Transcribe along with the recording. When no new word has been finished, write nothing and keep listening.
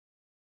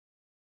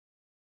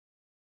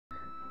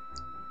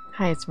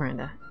Hi, it's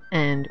Miranda,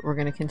 and we're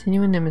going to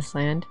continue in Nimbus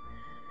Land,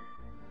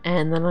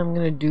 and then I'm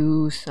going to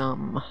do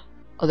some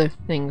other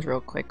things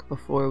real quick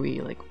before we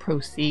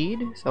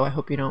proceed, so I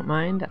hope you don't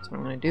mind. That's what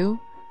I'm going to do.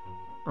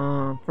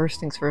 First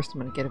things first,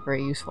 I'm going to get a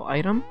very useful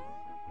item,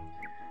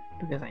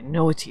 because I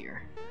know it's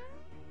here.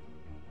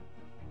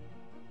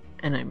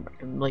 And I'm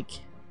like...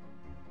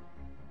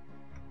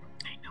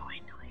 I know.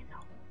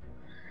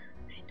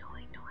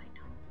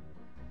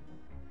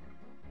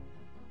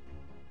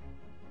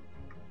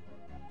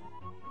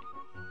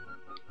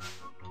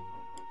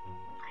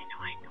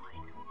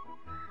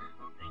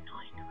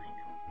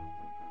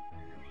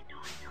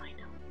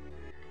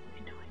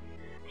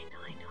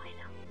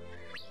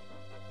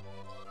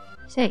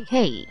 Say,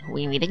 hey,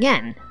 we meet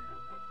again.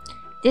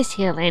 This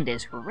here land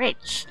is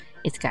rich.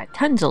 It's got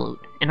tons of loot,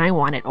 and I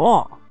want it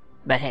all.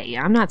 But hey,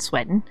 I'm not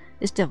sweating.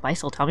 This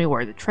device will tell me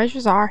where the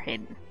treasures are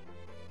hidden.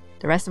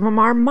 The rest of them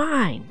are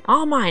mine.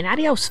 All mine.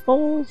 Adios,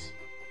 fools.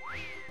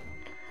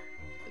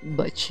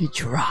 But she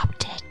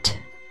dropped it.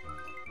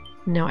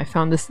 Now I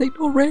found the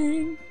signal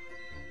ring.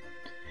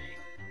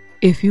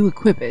 If you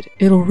equip it,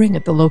 it'll ring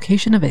at the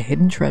location of a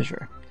hidden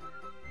treasure.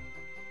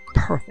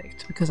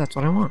 Perfect, because that's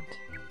what I want.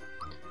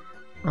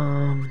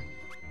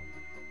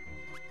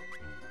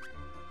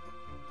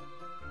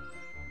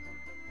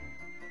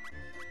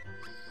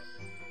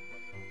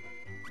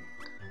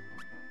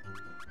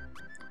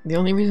 The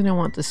only reason I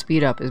want to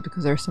speed up is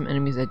because there are some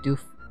enemies that do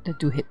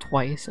hit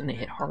twice, and they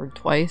hit hard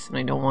twice, and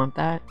I don't want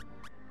that.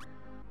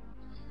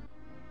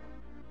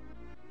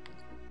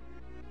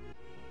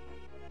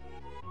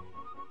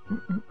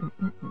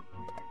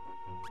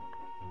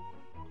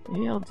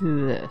 Maybe I'll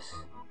do this.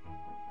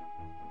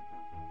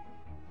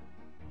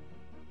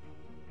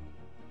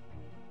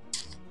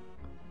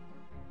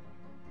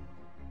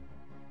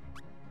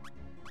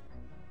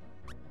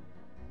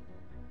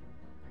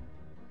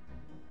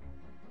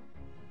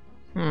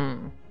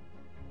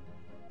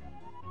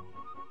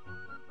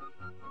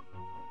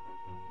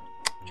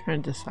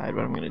 Trying to decide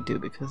what I'm going to do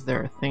because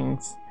there are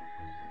things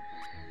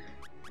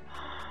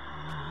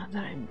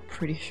that I'm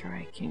pretty sure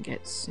I can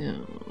get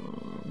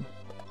soon.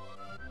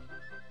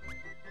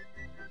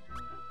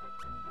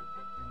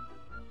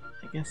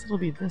 I guess it'll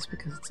be this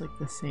because it's like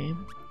the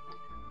same.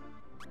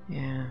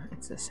 Yeah,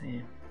 it's the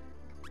same.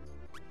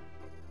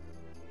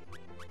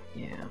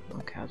 Yeah,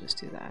 okay, I'll just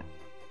do that.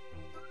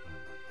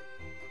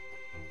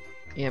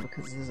 Yeah,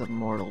 because this is a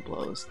Mortal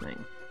Blows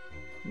thing,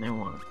 and I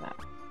want that.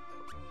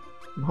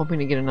 I'm hoping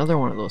to get another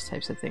one of those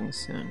types of things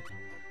soon.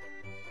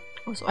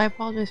 Also, I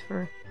apologize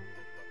for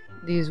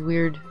these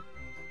weird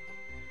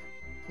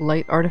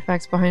light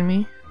artifacts behind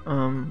me,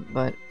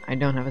 but I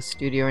don't have a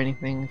studio or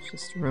anything. It's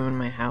just ruined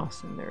my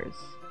house, and there is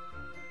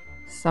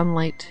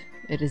sunlight.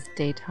 It is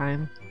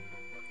daytime.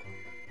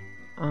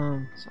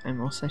 So I'm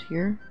all set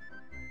here.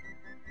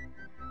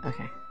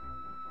 Okay.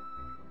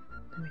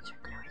 Let me check.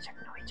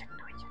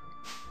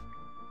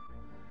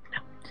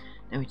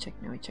 Now we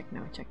check.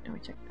 No.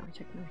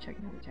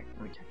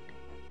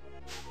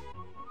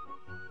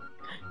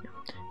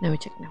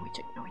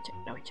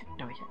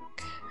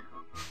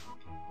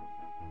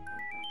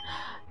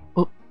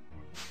 Oh.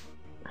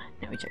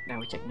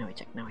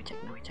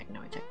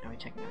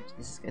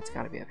 It's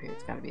gotta be up here.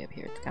 It's gotta be up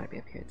here.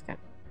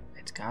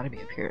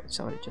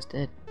 So it just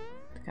did.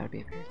 It's gotta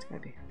be up here. It's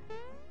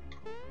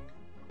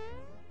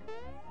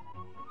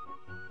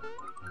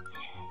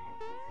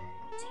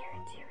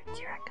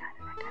here. I got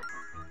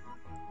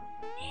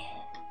it.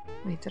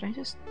 Wait, did I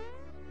just...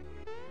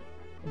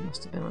 It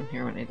must have been on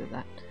here when I did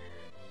that.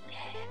 Yeah,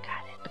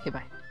 got it. Okay,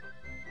 bye.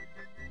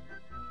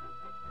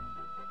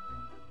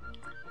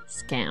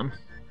 Scam.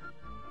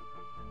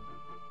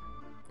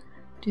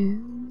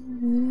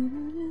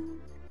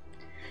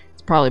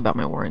 It's probably about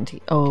my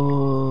warranty.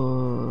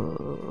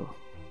 Oh.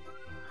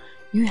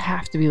 You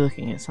have to be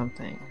looking at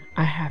something.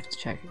 I have to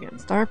check again.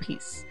 Star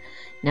piece.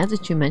 Now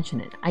that you mention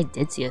it, I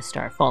did see a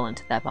star fall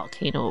into that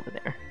volcano over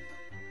there.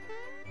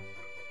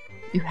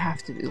 You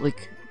have to be,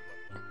 like...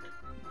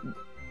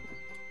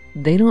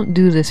 They don't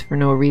do this for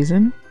no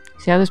reason.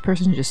 See how this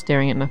person's just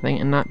staring at nothing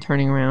and not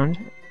turning around?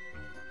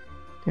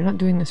 They're not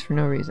doing this for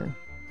no reason.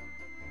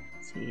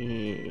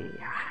 See,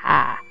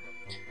 ha.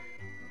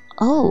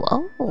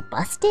 Oh,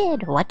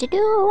 busted. What to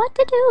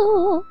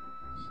do?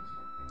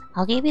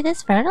 I'll give you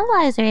this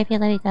fertilizer if you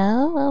let me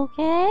go,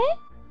 okay?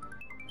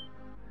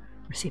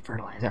 Receive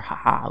fertilizer,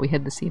 haha. We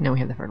had the seed, now we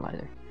have the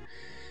fertilizer.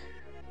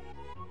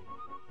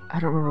 I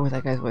don't remember what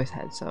that guy's voice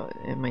had, so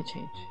it might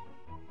change.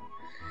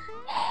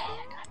 Yeah,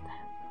 I got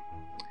that.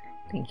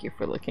 Thank you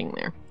for looking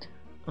there.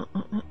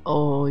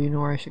 Oh, you know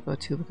where I should go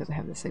to because I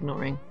have the signal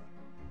ring.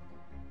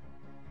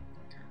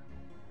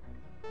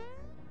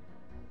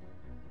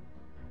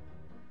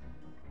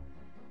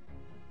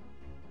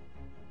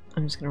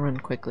 I'm just gonna run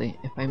quickly.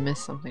 If I miss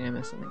something, I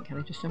miss something. Can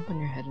I just jump on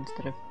your head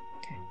instead of...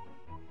 Okay.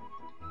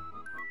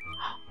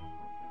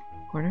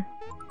 Corner?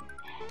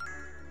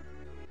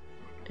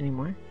 Any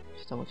more?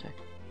 Just double check.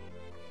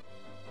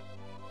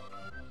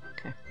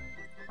 Okay.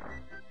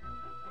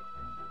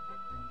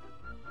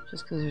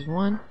 Just because there's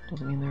one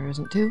doesn't mean there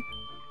isn't two.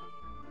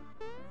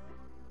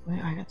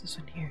 Wait, I got this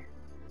one here.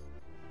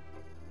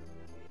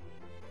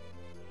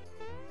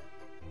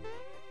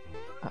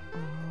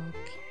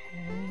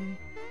 Okay.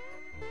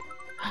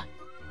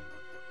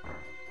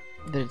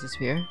 Did it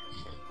disappear?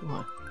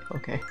 What?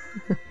 Okay.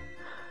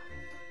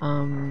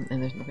 And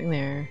there's nothing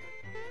there.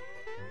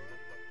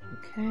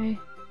 Okay.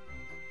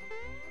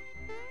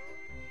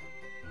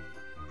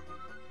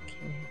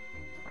 Okay.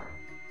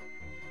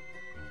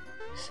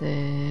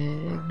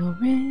 Signal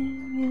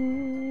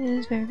ring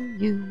is very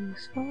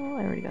useful.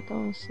 I already got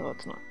those, so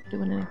it's not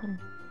doing anything.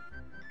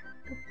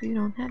 But we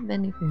don't have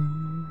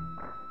anything.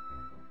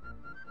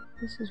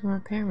 This is where our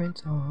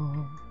parents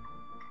are.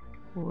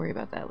 We'll worry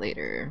about that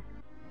later.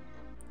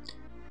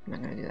 I'm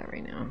not gonna do that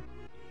right now.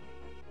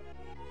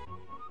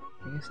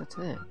 I guess that's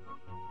it.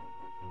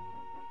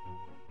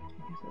 I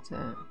guess that's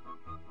it.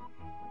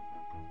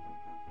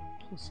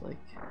 Just like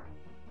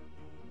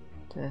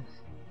this.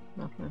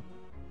 Nothing.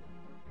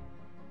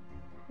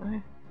 Okay.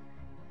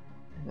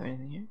 Is there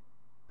anything here?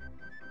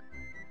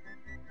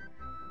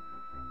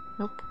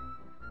 Nope.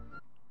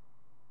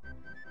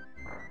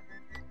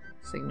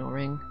 Signal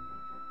ring.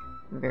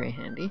 Very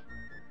handy.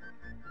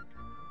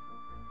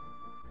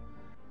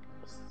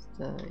 Just,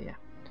 yeah.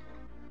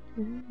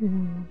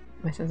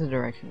 My sense of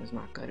direction is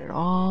not good at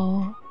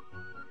all.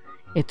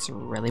 It's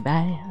really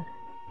bad.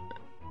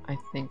 I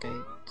think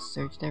I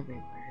searched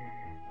everywhere.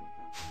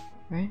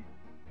 Right?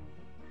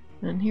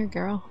 Not in here,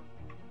 girl.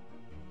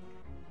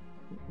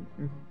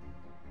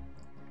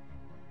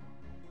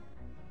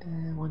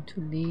 I want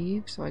to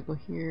leave, so I go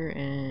here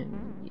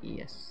and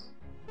yes.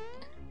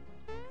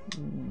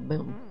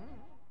 Boom.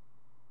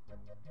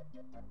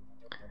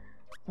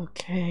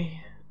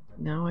 Okay,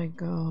 now I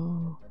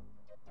go.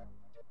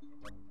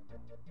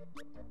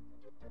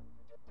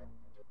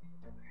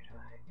 Where do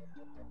I go?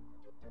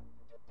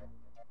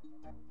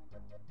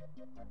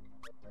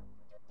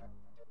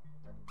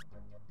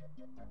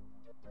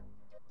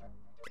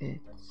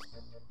 It's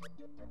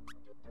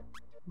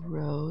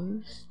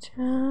Rose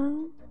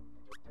Town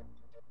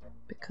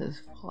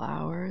because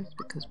flowers,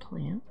 because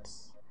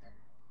plants.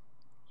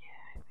 Yeah,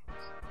 I think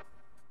so.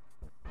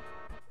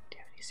 Do you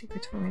have any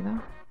secrets for me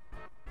though?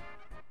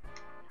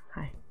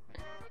 Hi.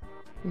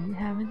 Do you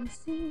have any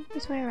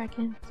secrets where I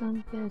can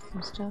get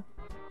some stuff?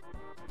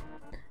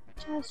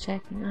 Just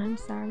checking. I'm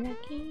sorry I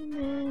came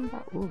in,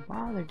 but ooh,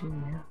 bothered you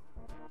now.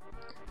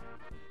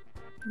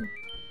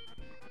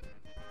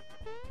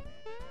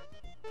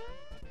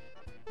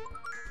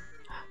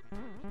 I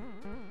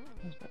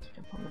was about to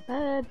jump on the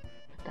bed,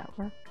 but that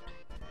worked.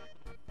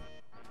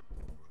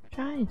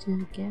 Trying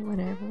to get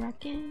whatever I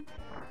can.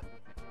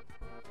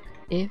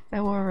 If I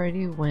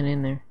already went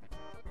in there,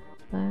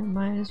 I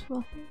might as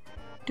well.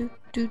 Do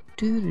do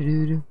do do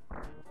do do.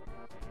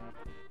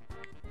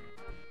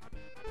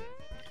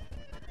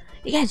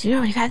 You guys, you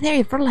know, you got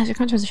there. Fertilizer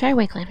comes from the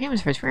Shyway clan.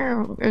 Famous for its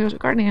rare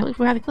gardening. At least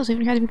we're having close.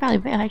 Even if you have to be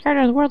valuable. I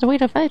garden the world's a way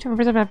to fight for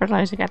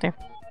fertilizer. Got there.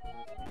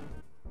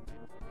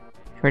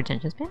 Short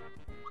attention span.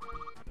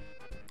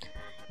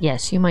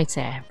 Yes, you might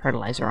say I have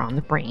fertilizer on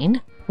the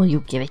brain. Will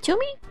you give it to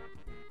me?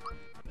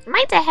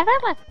 Might say I have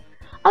fertilizer.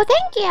 Oh,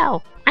 thank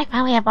you. I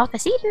finally have both the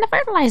seed and the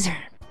fertilizer.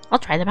 I'll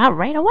try them out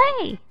right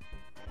away.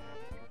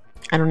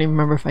 I don't even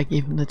remember if I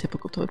gave him the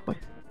typical Toad voice.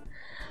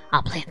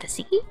 I'll plant the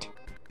seed.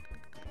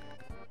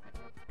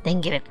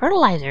 Then give it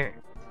fertilizer.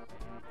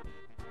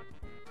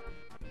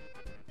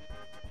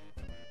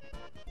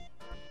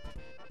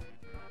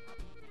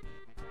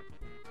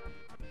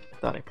 I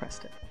thought I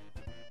pressed it.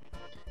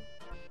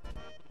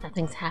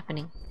 Nothing's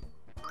happening.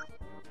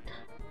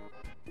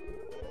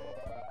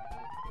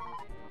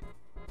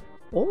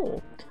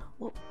 Oh!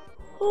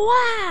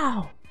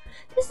 Wow!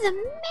 This is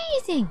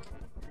amazing!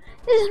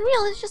 This is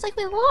real. It's just like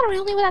the lottery,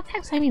 only without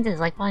text. I mean, this is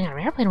like flying on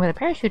an airplane with a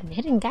parachute and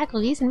hitting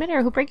gaggles in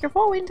midair who break your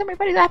fall until my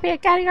buddy's happy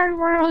at getting our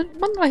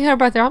monthly hair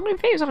about there. I'm gonna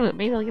pay something.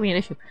 Maybe they'll give me an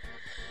issue.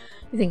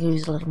 You think you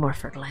use a little more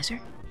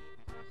fertilizer?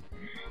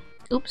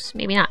 Oops,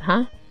 maybe not,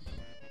 huh?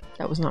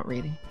 That was not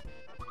reading.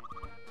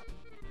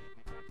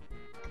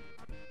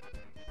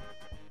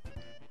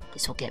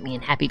 This will get me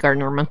in Happy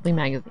Gardener Monthly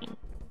magazine.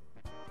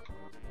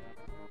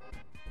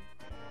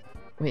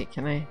 Wait,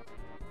 can I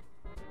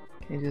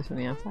do this from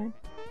the outside?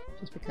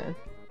 Just because.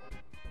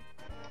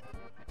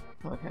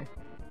 Okay.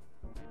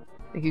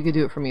 I think you could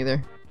do it from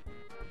either.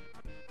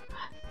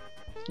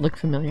 Look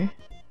familiar.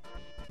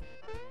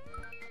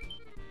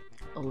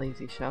 A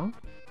lazy shell.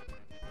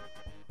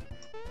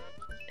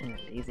 And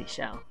a lazy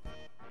shell.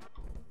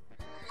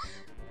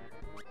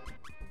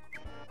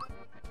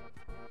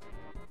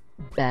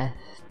 Best.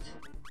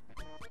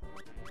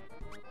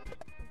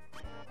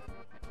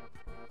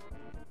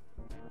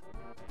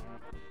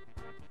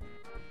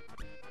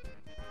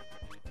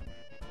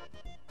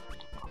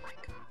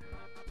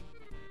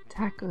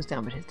 Attack goes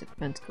down, but his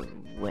defense goes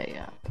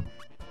way up.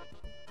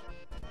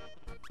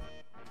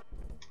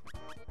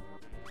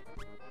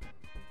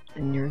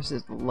 And yours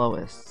is the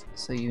lowest,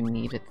 so you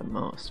need it the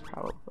most,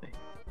 probably.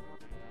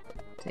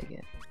 Take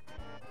it.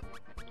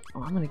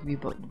 Oh, I'm gonna give you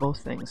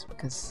both things,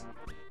 because...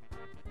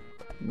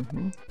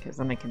 because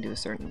then I can do a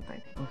certain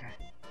thing. Okay.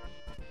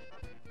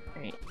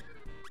 Alright.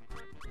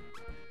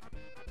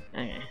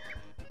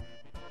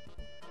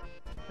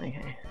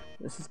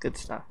 This is good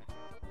stuff.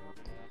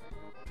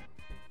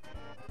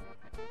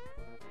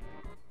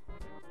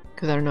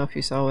 Because I don't know if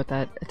you saw what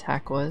that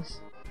attack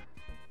was.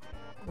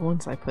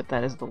 Once I put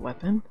that as the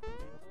weapon.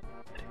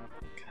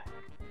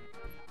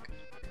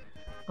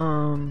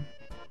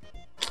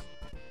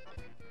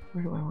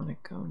 Where do I want to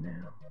go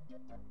now?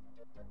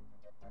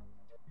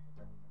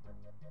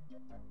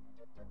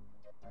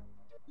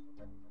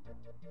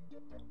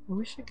 I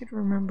wish I could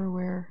remember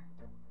where.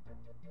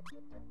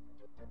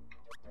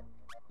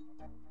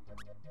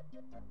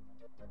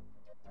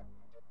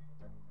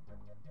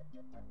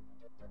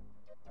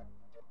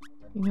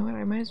 You know what?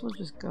 I might as well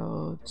just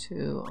go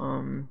to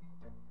I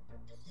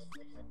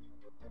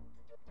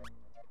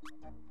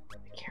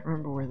can't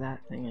remember where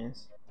that thing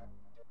is.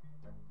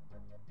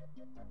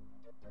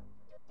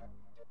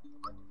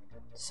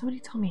 Did somebody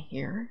tell me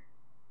here?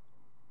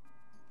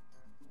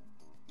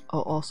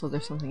 Oh, also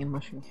there's something in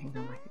Mushroom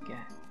Kingdom I could get.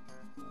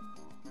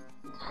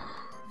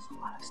 There's a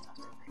lot of stuff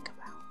to think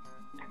about.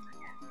 I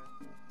forget.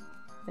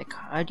 The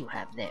card you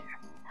have there.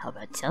 How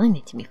about selling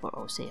it to me for,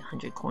 oh, say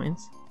 100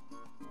 coins?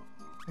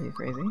 Are you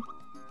crazy?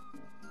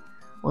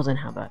 Well then,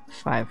 how about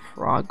 5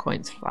 frog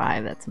coins?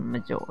 5. That's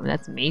major.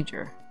 That's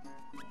major.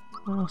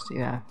 What else do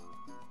you have?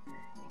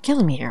 You're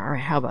killing me here. All right.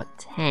 How about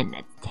 10?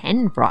 That's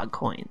 10 frog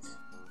coins.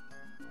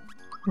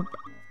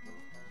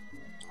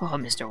 Oh,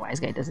 Mr.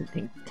 Wise Guy doesn't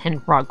think 10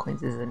 frog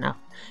coins is enough.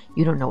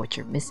 You don't know what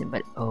you're missing,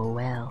 but oh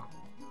well.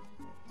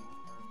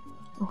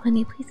 Oh,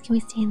 honey, please can we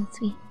stay in the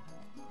suite?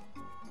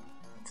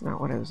 That's not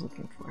what I was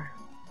looking for.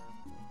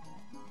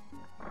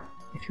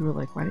 If you were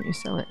like, why don't you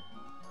sell it?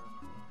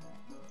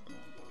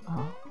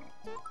 Oh.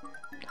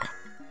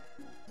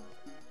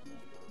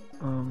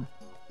 Where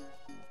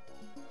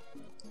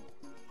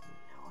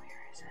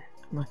is it?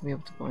 I'm not gonna be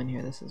able to go in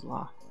here. This is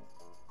locked.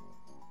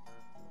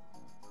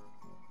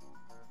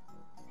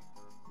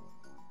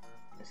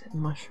 Is it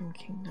Mushroom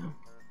Kingdom?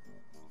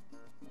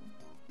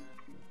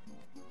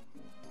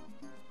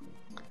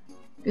 I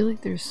feel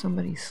like there's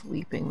somebody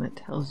sleeping that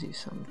tells you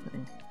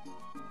something.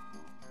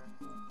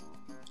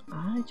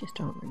 I just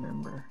don't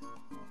remember.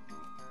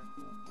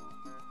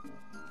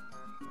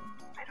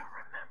 I don't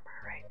remember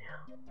right now.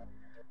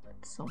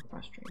 It's so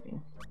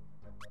frustrating.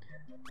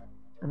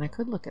 And I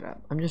could look it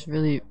up. I'm just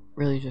really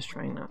just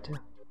trying not to.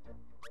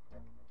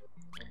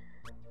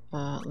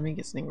 Let me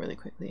get something really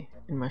quickly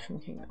in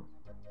Mushroom Kingdom.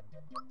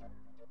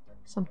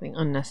 Something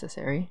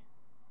unnecessary.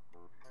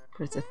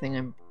 But it's a thing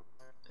I'm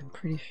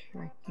pretty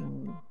sure I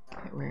can get.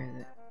 Where is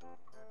it?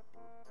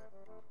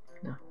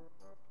 No.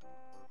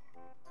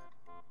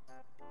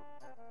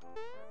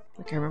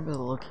 Like I remember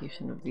the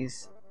location of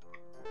these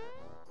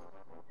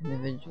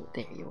individual.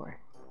 There you are.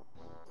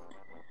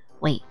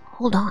 Wait,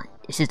 hold on.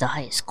 This is the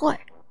highest score.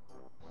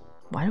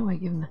 Why do I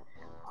give them?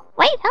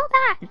 Wait, hold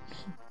on.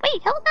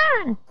 Wait, hold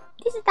on.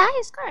 This is the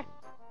highest score.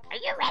 Are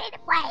you ready to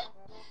play?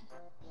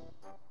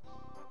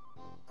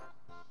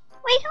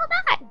 Wait, hold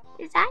on.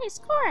 This is the highest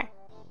score.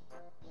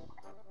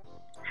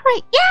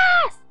 Alright,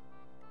 yes!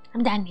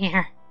 I'm done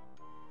here.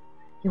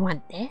 You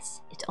want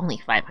this? It's only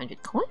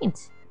 500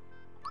 coins.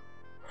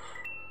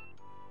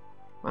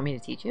 Want me to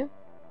teach you?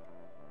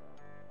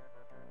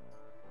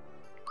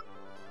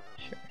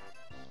 Sure.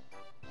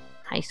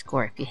 High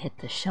score if you hit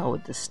the shell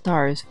with the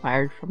stars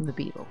fired from the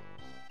beetle.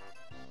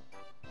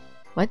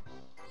 What?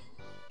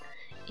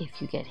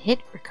 If you get hit,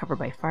 recover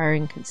by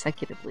firing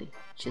consecutively.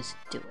 Just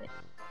do it.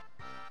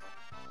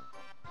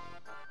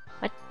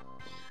 What?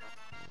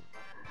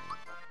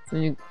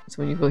 So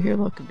when you go here,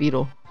 look, a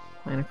beetle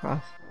flying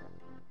across.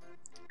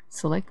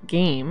 Select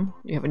game.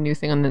 You have a new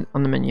thing on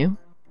the menu.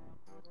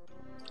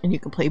 And you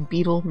can play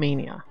Beetle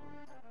Mania.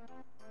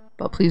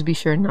 But please be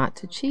sure not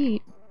to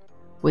cheat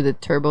with a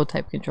turbo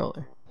type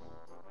controller.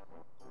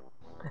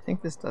 I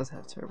think this does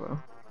have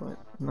turbo, but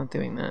I'm not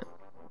doing that.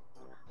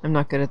 I'm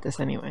not good at this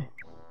anyway.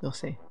 You'll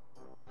see.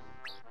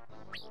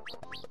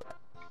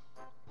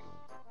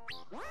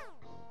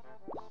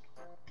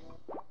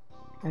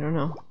 I don't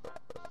know.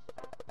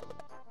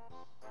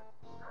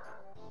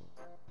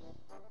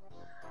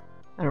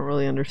 I don't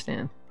really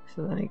understand.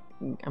 So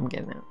I'm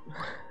getting out.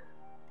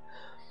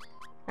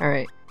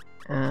 Alright.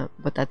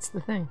 But that's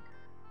the thing.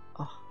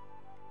 Oh.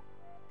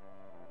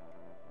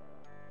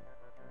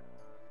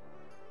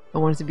 I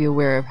wanted to be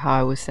aware of how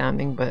I was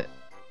sounding, but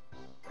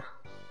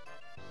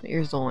my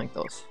ears don't like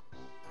those.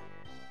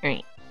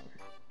 Alright.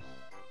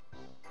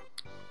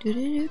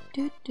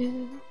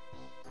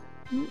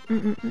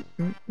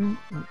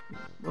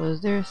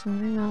 Was there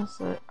something else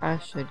that I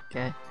should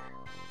get?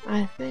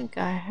 I think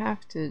I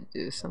have to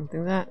do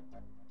something that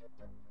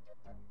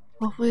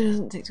hopefully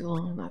doesn't take too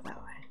long. Not that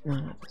way. No,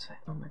 not this way.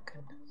 Oh my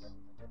goodness.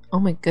 Oh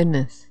my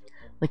goodness.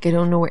 Like I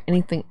don't know where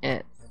anything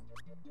is.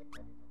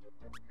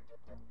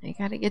 I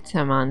gotta get to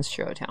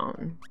Monstro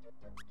Town.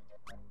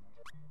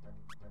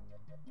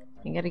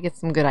 I gotta get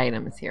some good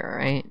items here,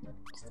 alright?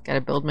 Just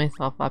gotta build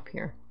myself up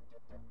here.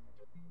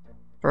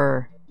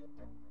 For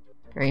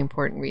very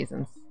important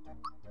reasons.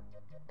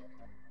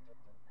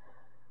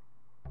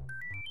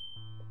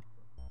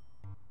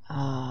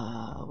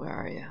 Where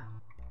are you?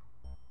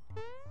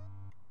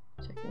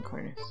 Checking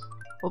corners.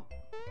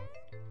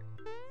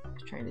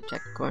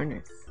 check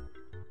corners.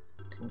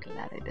 I'm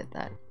glad I did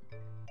that.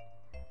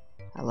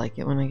 I like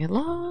it when I get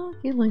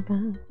lucky like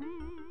that.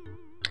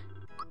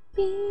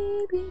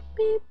 Beep, beep,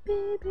 beep,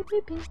 beep, beep,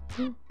 beep, beep,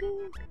 beep,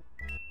 beep.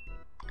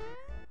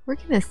 We're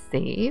gonna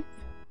save.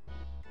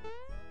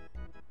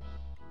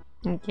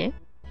 Okay.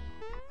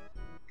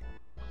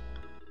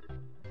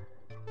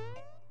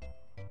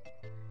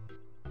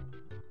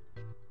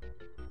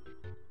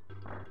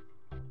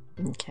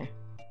 Okay.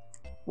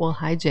 Well,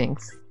 hi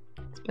Jinx.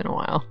 It's been a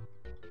while.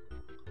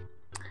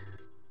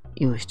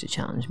 You wish to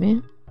challenge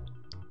me?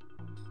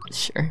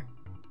 Sure.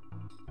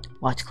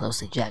 Watch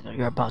closely, Jagger.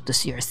 You're about to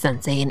see your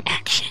sensei in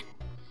action.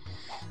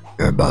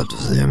 You're about to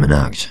see him in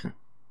action.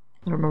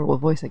 I don't remember what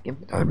voice I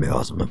gave. That would be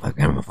awesome if I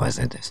can if I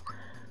said this.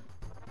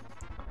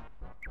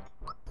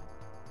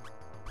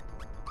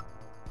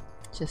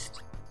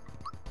 Just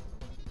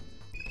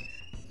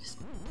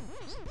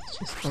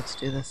let's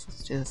do this.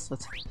 Let's do this.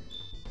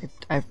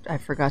 I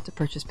forgot to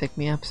purchase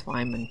pick-me-ups.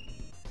 Why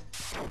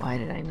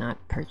did I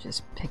not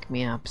purchase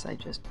pick-me-ups? I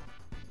just...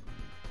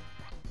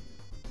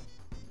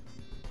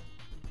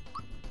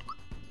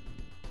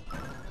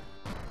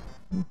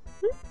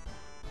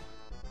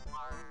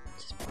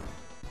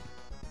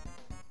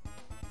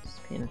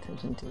 Just paying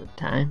attention to the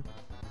time,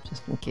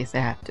 just in case I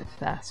have to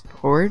fast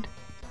forward.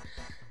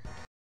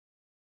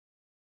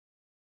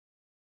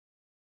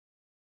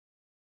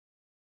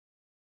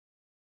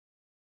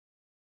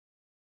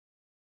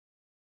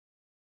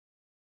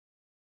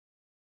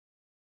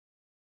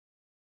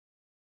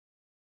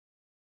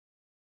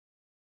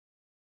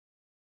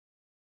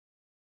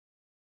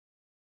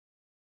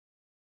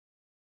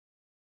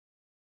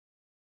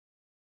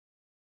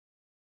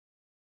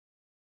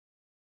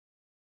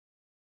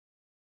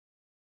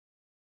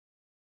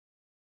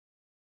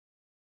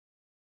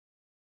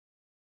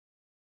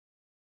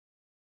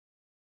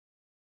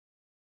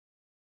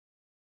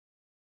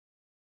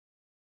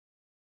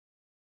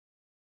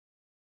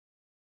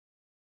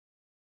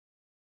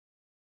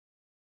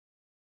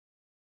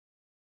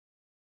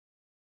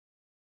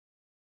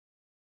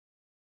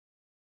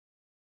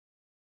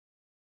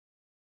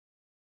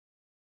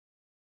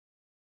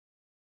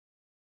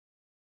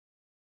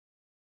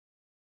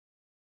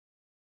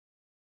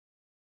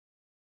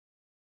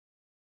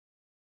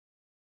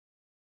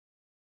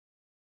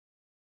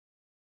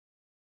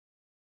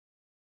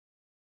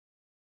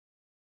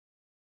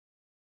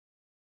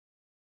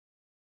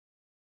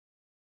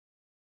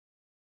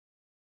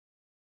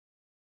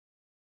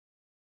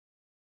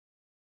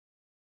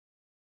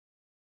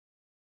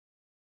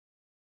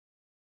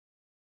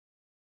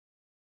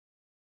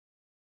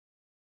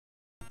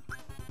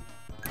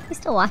 You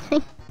still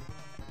watching?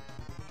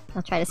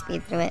 I'll try to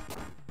speed through it.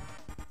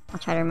 I'll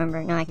try to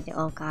remember. No, I can do.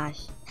 Oh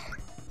gosh.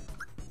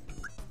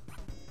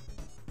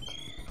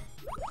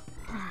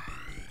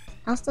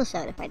 I'll still show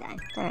it if I die.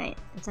 It's alright.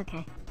 It's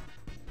okay.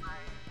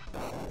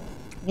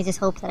 I can just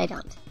hope that I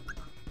don't.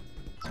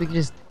 So we can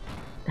just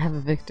have a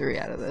victory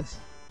out of this.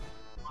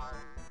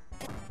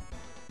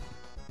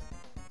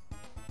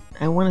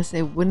 I want to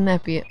say, wouldn't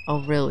that be...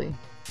 Oh, really?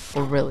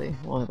 Oh, really?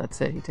 Well, that's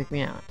it. He took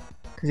me out.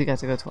 Because he got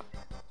to go twice.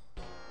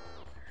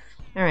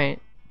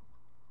 Alright.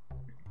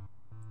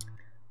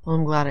 Well,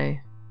 I'm glad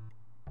I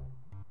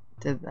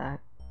did that.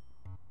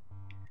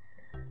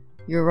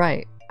 You're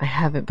right. I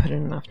haven't put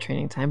in enough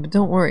training time, but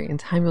don't worry. In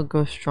time you'll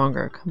grow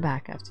stronger. Come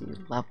back after you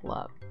level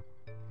up.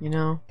 You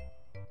know?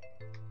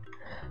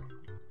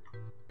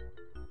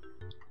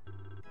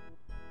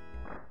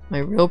 My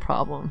real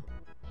problem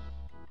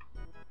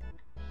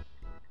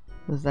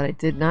was that I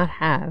did not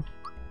have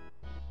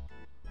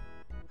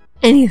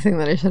anything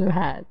that I should have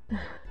had.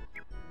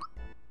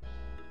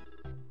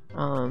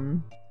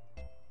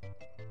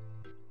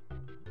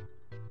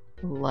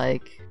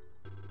 Like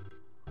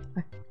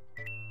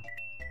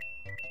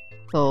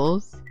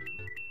those,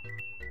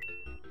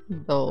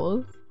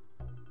 another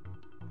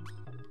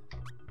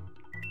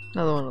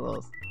one of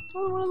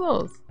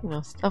those, you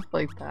know, stuff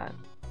like that.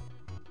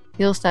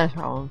 Heal status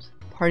problems.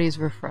 Party's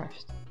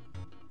refreshed.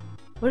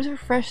 What does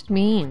refreshed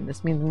mean?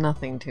 This means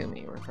nothing to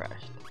me,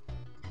 refreshed.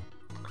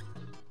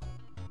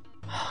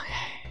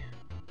 Okay.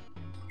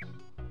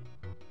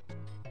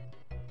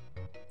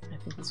 I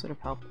think this would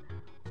have helped.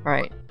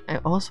 Alright, I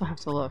also have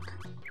to look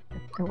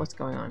at what's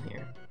going on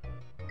here.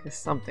 Because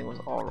something was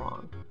all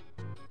wrong.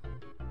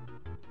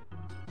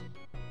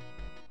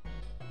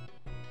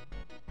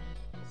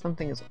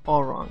 Something is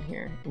all wrong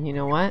here. And you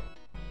know what?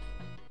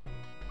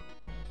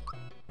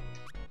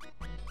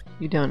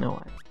 You don't know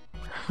what.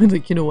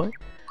 Like, you know what?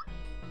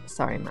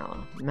 Sorry,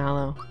 Mallow.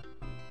 Mallow.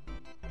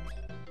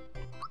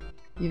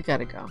 You've got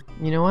to go.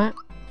 You know what?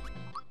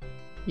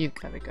 You've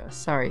got to go.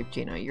 Sorry,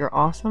 Gino. You're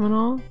awesome and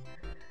all,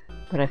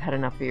 but I've had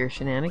enough of your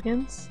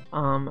shenanigans.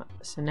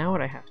 So now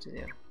what I have to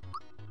do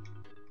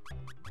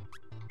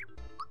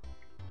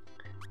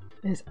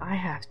is I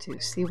have to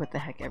see what the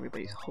heck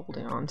everybody's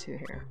holding on to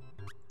here.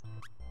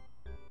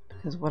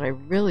 Because what I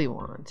really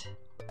want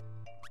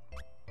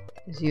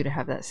is you to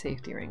have that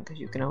safety ring, because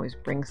you can always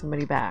bring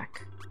somebody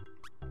back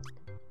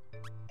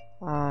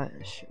Why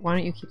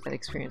don't you keep that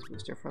experience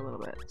booster for a little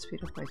bit?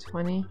 Speed up by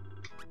 20.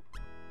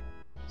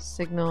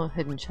 Signal,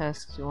 hidden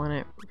chest. Do you want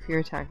it? Fear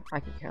attack. I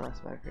could care less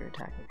about a fear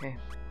attack. Okay.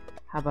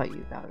 How about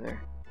you, Bowser?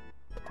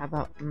 How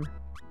about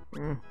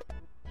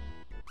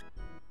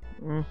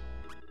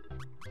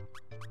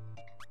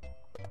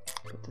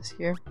Put this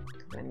here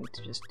because I need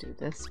to just do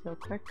this real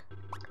quick.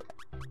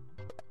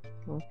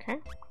 Okay.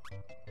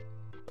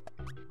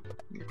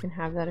 You can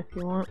have that if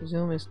you want.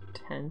 Zoom is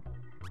 10.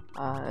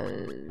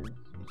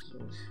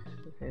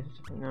 Okay,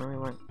 no, we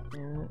want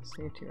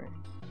safety, right?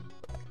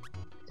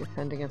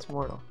 Defend against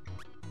mortal.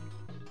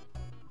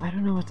 I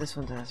don't know what this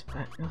one does, but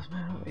it knows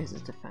my is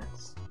its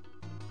defense.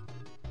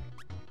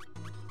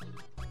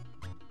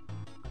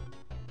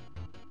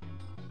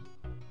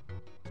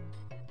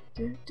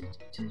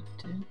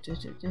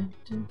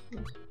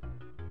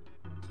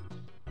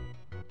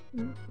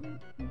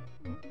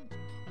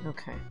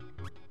 Okay.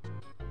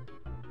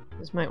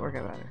 This might work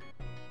out better.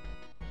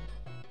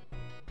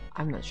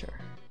 I'm not sure.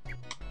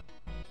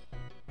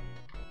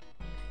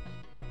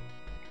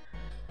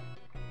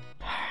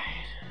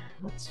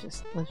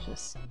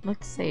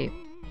 Let's save.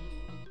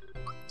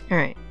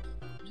 Alright.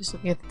 I'm just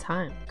looking at the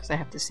time because I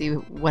have to see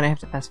what I have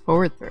to fast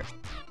forward through.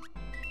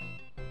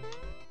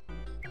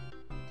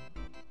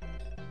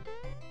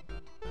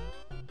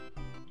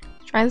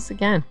 Try this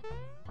again.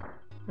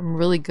 I'm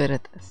really good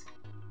at this.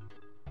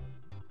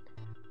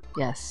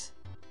 Yes.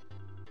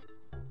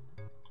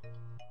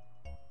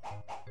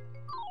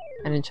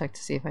 I didn't check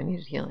to see if I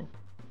needed healing.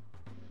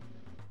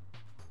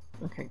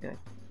 Okay, good.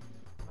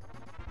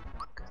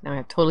 Now I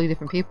have totally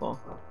different people.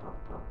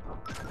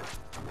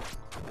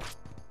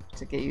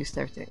 To get used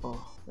to everything.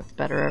 Oh, that's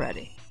better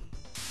already.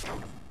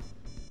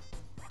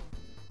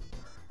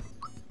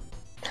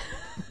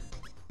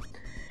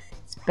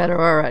 It's better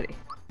already.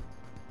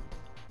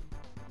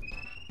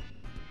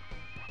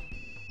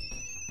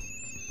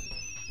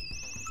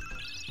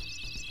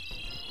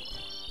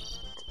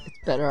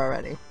 It's better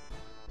already.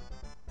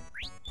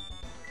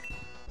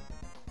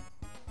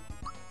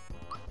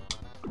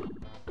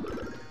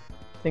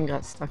 Thing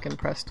got stuck and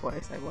pressed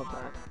twice. I love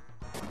that.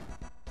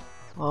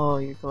 Oh,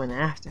 you're going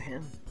after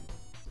him.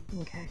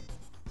 Okay.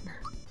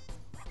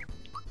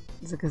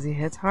 Is it because he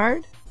hits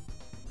hard?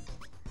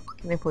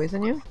 Can they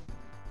poison you?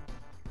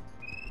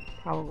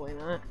 Probably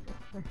not.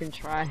 I can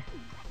try.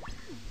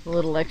 A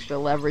little extra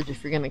leverage.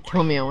 If you're gonna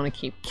kill me, I want to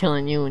keep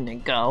killing you and then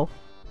go.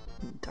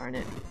 Darn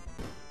it.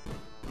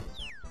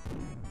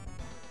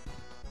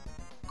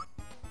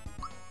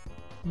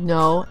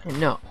 No and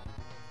no.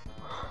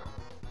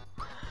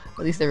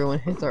 At least everyone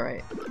hits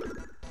alright.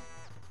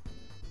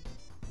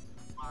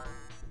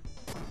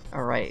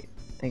 Alright.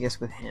 I guess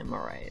with him,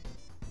 alright.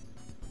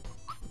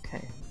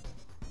 Okay.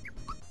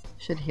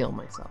 Should heal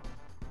myself.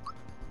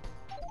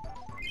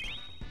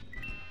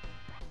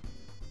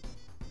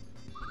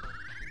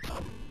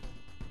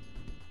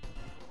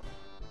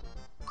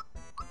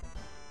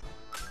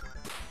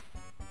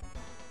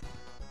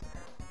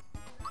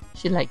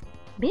 She like,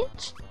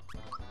 bitch.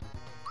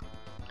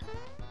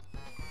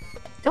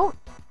 Don't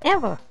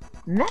ever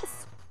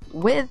mess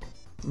with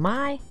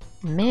my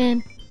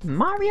man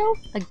Mario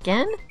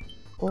again,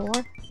 or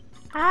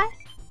I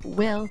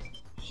will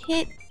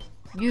hit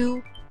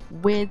you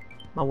with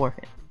my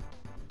warfare.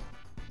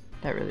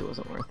 That really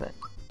wasn't worth it.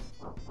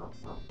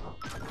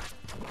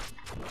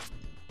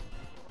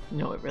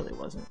 No, it really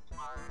wasn't.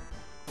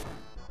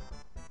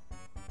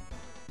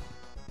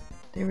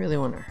 They really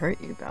want to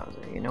hurt you,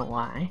 Bowser. You know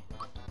why?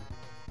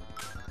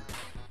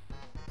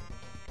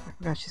 I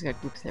forgot she's got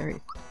group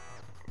therapy.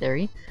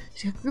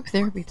 She's got group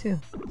therapy too.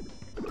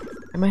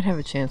 I might have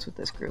a chance with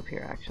this group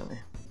here, actually.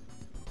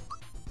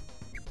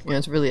 You know,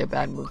 it's really a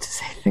bad move to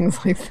say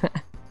things like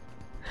that.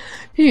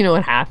 You know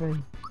what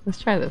happened. Let's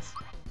try this.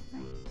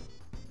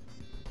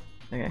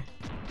 Okay.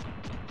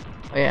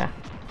 Oh yeah.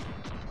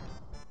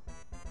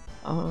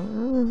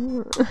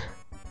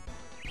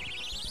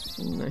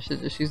 I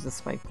should just use the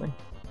spike thing.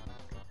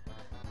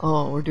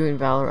 Oh, we're doing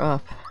Valor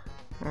up.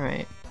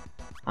 Alright.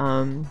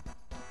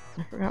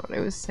 I forgot what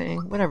I was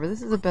saying. Whatever,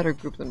 this is a better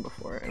group than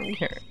before. I don't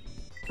care.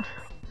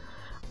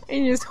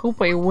 I just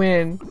hope I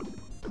win.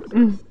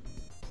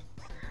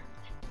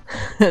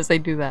 As I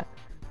do that.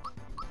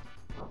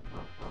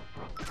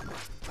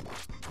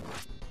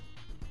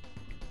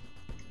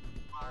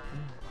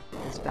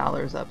 His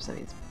Valor's up, so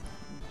he's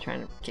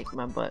trying to kick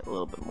my butt a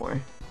little bit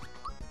more.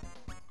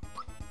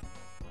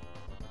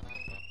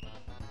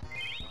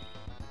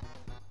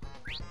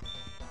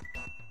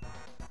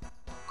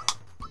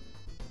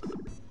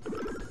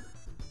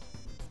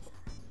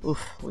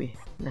 Oof,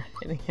 not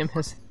hitting him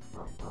as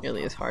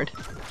nearly as hard.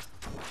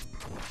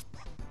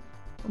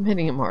 I'm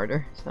hitting him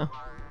harder, so.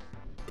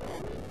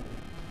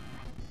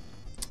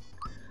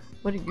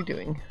 What are you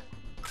doing?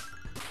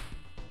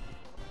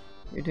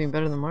 You're doing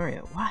better than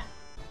Mario. What?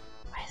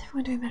 Why is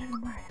everyone doing better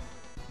than Mario?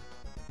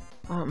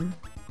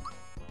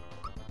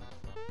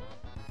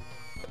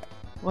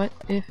 What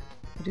if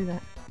I do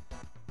that?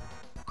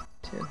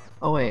 Too.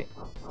 Oh wait.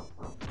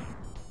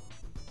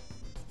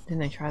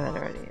 Didn't I try that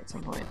already at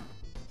some point?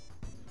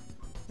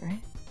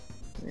 Right?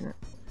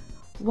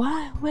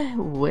 Why?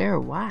 Where?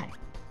 Why?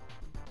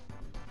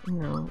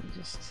 No,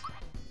 just...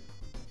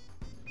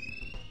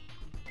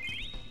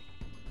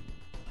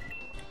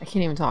 I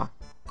can't even talk.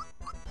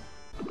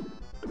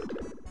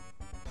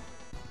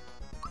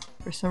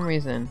 For some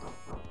reason,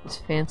 this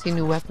fancy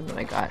new weapon that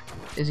I got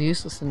is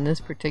useless in this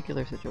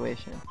particular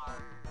situation.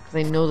 Because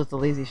I know that the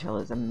lazy shell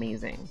is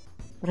amazing.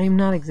 But I'm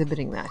not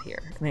exhibiting that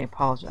here, and I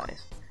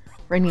apologize.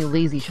 For any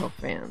lazy shell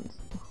fans.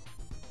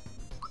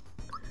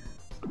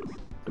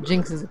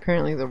 Jinx is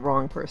apparently the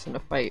wrong person to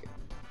fight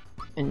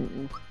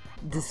and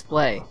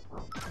display.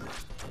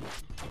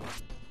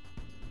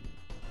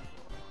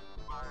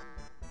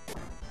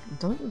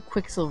 Don't you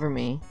Quicksilver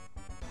me.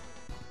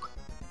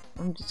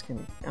 I'm just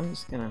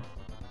gonna...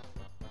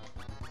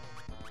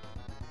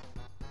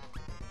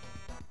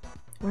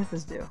 What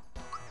does this do?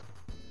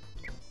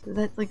 Does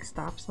that, like,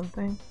 stop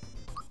something?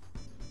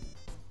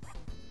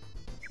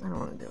 I don't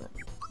want to do it.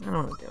 I don't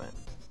want to do it.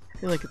 I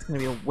feel like it's gonna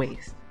be a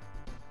waste.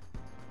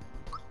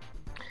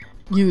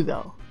 You,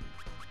 though.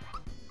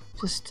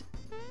 Just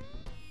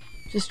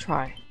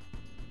try.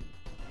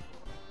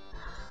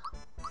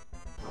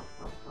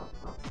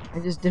 I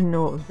just didn't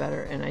know it was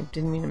better, and I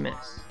didn't mean to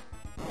miss.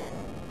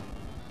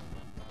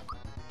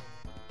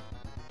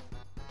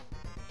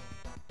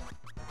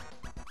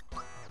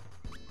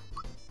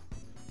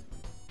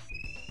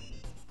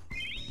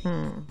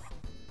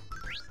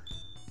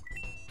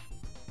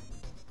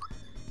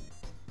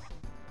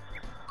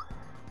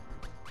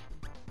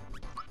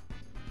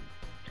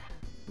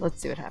 Let's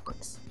see what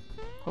happens.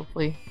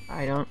 Hopefully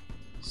I don't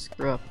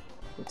screw up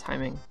the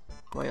timing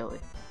royally.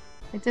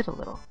 I did a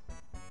little.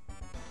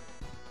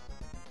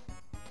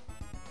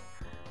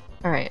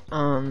 Alright,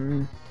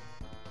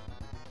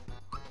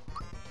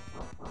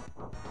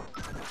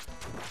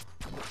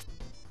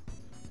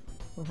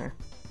 okay.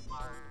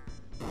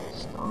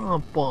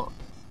 Stop.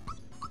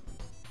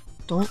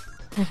 Don't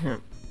hit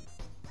him.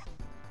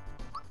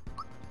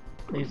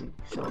 Lazy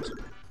shells.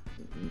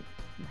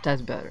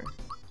 That's better.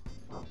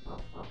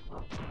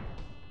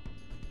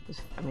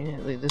 I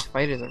mean, this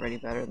fight is already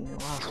better than the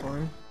last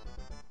one.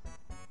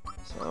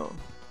 So,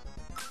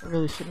 I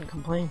really shouldn't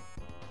complain.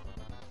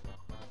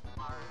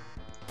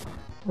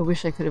 I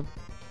wish I could have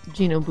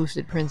Geno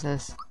boosted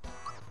Princess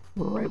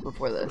right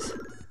before this.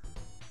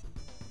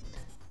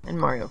 And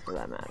Mario for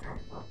that matter.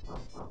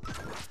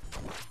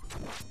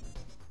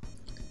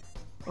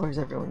 Or is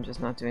everyone just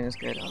not doing as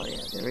good? Oh yeah,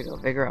 there we go.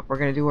 Vigor up. We're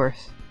gonna do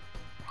worse.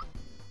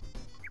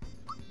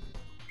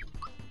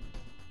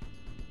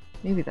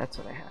 Maybe that's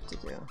what I have to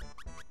do.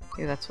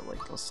 Maybe that's what,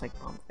 like, those psych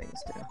bomb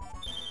things do.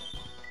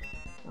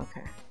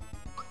 Okay.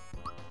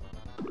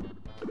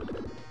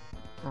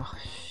 Oh,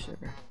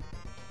 sugar.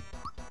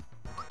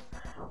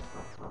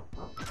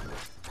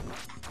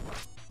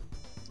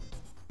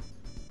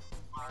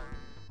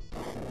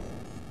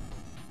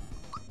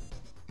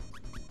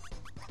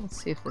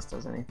 Let's see if this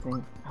does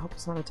anything. I hope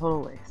it's not a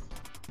total waste.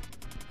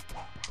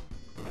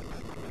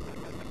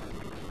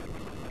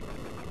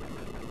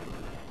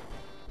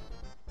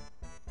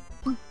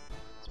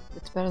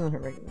 It's better than her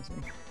regular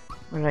thing.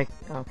 What did I...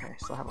 Okay, I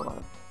still have a lot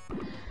of...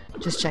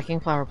 Just checking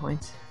flower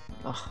points.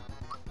 Ugh.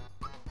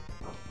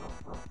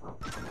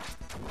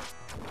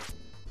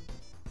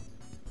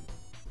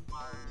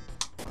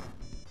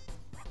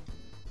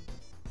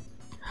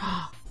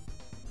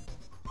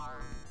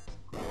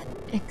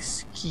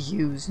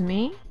 Excuse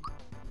me?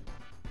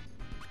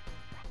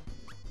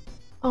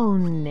 Oh,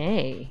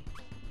 nay.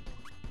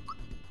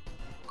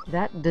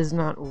 That does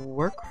not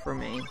work for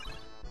me.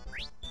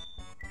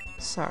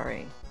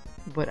 Sorry,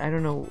 but I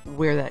don't know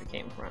where that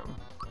came from.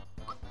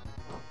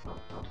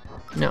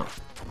 No.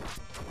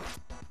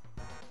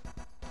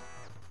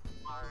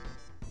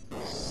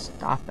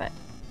 Stop it.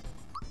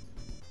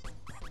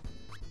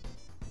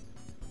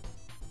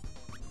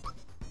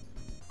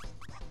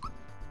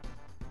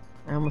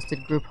 I almost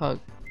did group hug.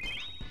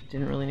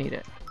 Didn't really need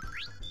it.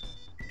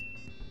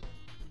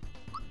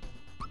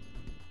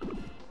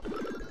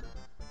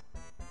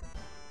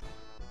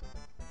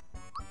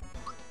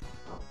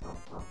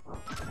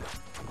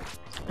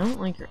 I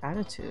don't like your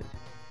attitude.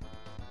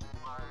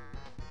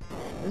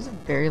 This is a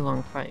very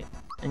long fight.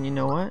 And you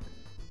know what?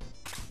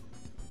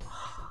 I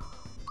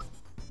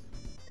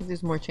think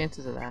there's more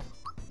chances of that.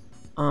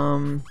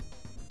 I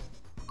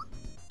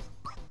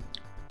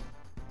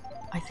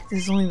think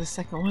this is only the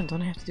second one.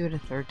 Don't I have to do it a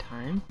third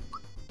time?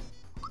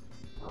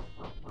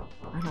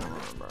 I don't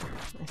remember.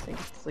 I think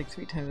it's like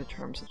 3 times a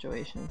charm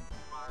situation.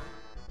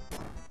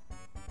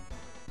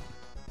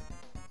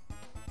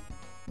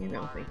 Maybe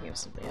I'm thinking of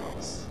something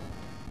else.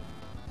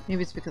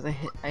 Maybe it's because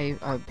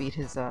I beat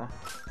his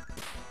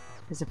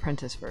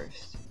apprentice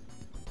first.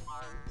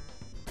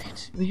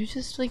 Would you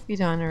just like be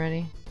done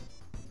already?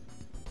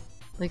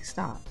 Like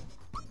stop.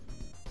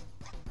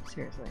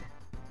 Seriously.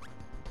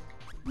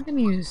 I'm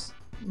gonna use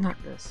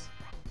not this.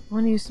 I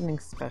want to use something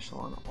special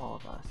on all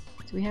of us.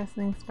 Do we have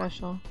something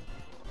special?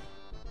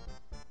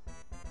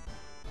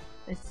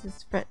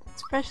 It's fresh.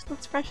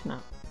 Let's freshen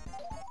up.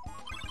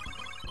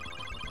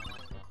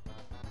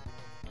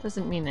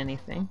 Doesn't mean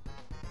anything.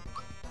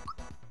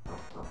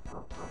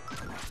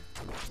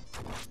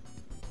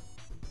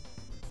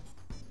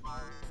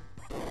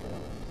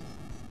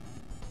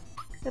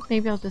 Except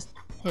maybe I'll just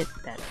hit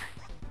better.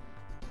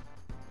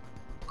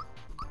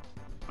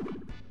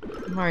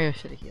 Mario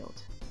should have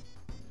healed.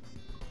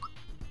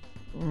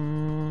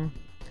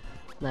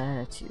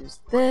 Let's use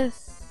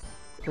this.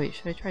 Wait,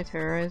 should I try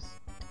Terrorize?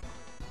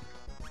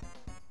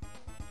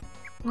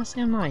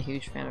 Honestly, I'm not a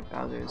huge fan of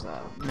Bowser's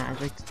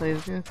magic, to tell you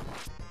the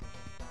truth.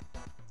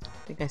 I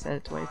think I said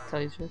it twice, to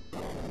tell you the truth.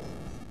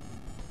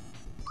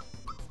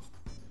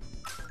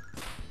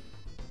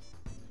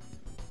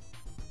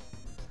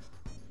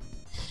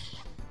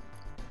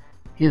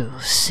 You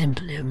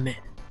simply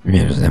amazing.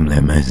 You're simply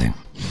amazing.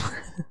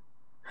 Can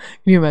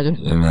you imagine?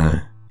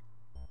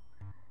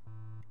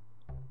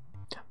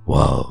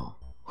 Whoa.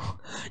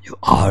 You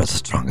are the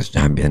strongest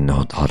champion,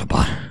 no doubt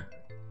about it.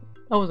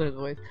 That wasn't his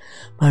voice.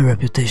 My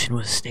reputation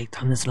was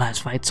staked on this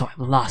last fight, so I've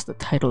lost the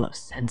title of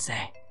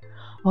sensei.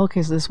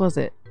 Okay, so this was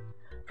it.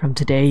 From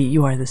today,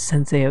 you are the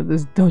sensei of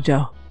this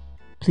dojo.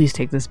 Please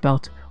take this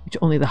belt, Which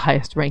only the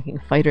highest ranking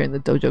fighter in the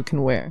dojo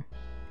can wear.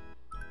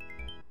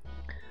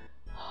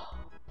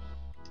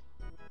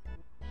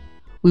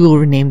 We will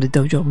rename the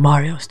dojo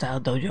Mario Style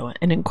Dojo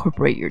And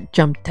incorporate your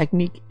jump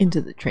technique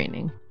into the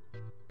training.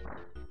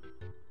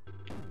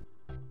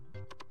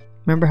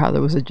 Remember how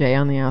there was a J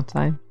on the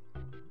outside?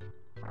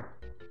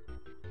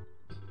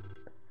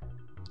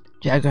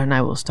 Jagger and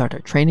I will start our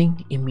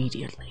training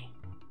immediately.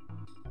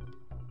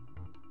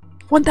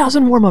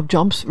 1,000 warm-up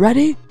jumps.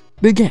 Ready?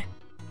 Begin.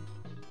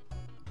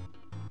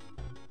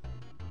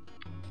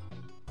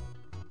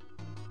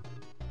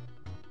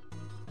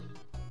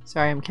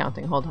 Sorry, I'm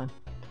counting. Hold on.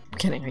 I'm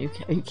kidding. Are you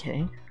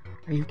kidding?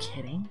 Are you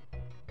kidding?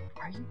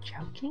 Are you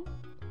joking?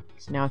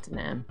 So now it's an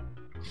M.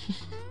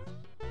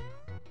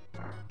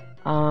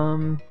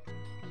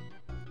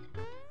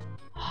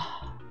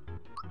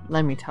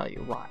 Let me tell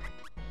you why.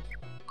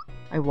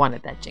 I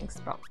wanted that Jinx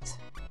belt.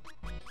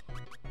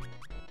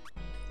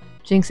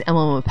 Jinx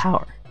Emblem of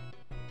Power.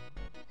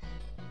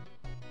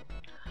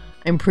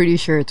 I'm pretty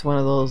sure it's one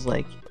of those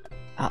like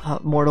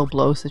mortal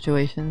blow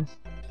situations.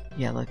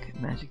 Yeah, look,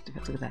 magic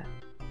defense. Look at that.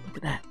 Look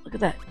at that. Look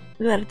at that.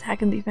 Look at that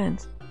attack and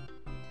defense.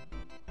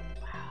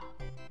 Wow.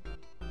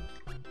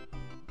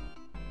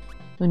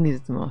 Who needs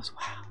it the most?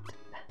 Wow.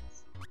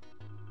 Defense.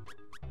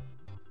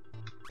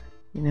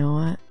 You know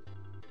what?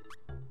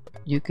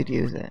 You could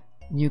use it.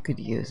 You could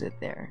use it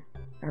there.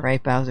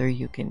 Alright, Bowser,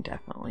 you can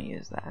definitely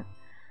use that.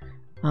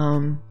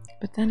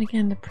 But then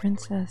again, the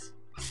princess...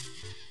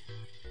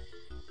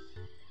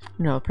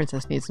 No,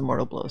 princess needs the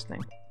mortal blows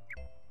thing.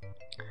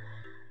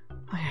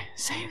 Okay,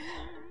 save.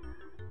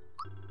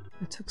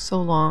 It took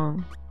so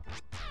long.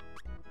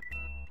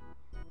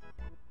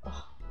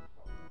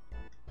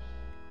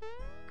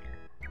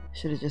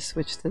 Should have just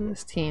switched to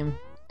this team.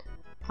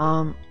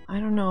 I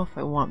don't know if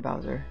I want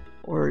Bowser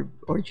or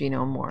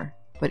Geno more,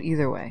 but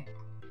either way.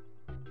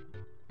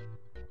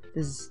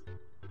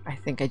 I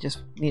think I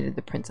just needed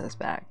the princess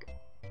back.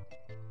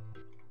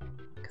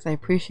 Because I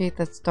appreciate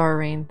that Star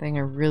Rain thing,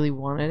 I really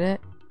wanted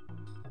it.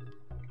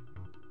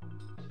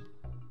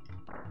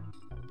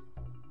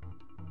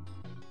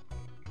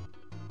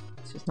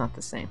 It's just not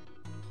the same.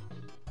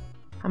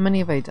 How many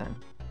have I done?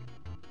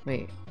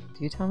 Wait,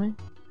 do you tell me?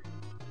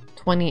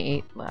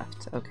 28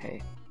 left,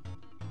 okay.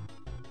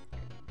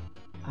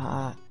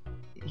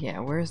 Yeah,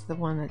 where's the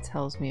one that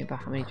tells me about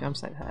how many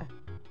jumps I've had?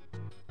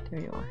 There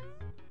you are.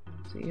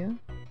 Is it you?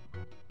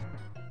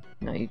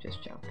 No, you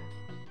just jumped.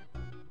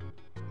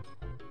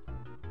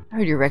 I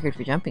heard your record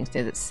for jumping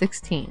stays at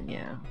 16.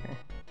 Yeah, okay.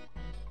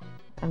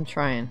 I'm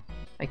trying.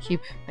 I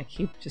keep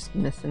just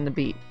missing the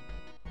beat.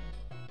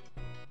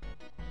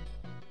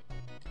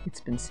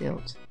 It's been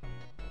sealed.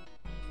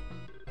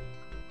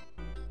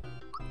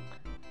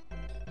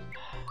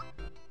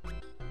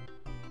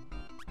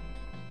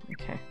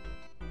 Okay.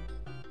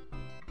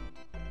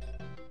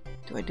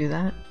 Do I do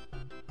that?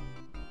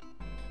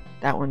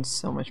 That one's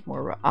so much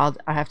more. I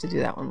have to do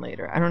that one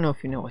later. I don't know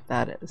if you know what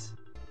that is.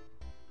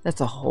 That's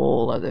a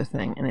whole other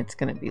thing, and it's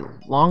gonna be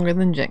longer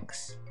than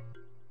Jinx.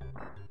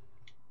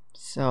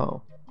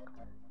 So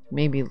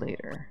maybe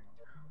later.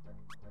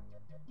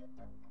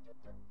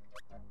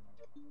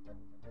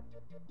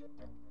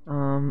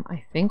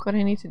 I think what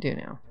I need to do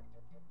now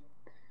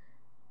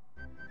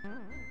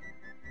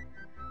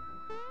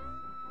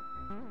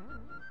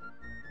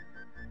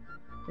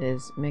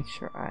is make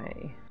sure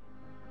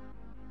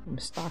I'm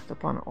stocked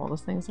up on all the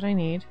things that I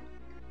need.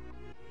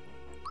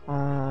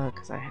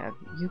 Because I have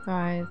you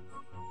guys.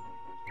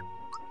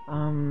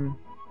 I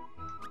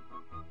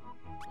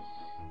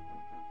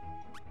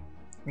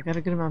got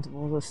a good amount of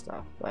all this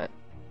stuff, but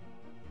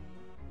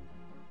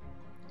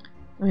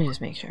let me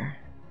just make sure.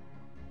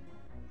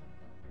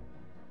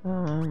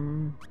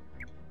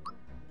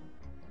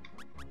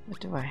 What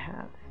do I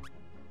have?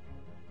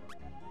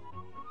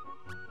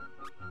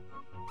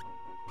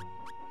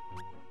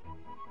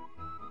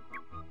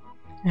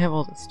 I have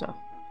all this stuff.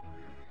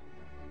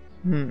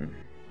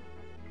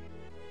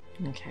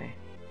 Okay.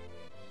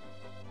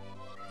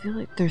 I feel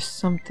like there's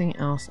something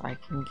else I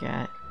can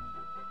get.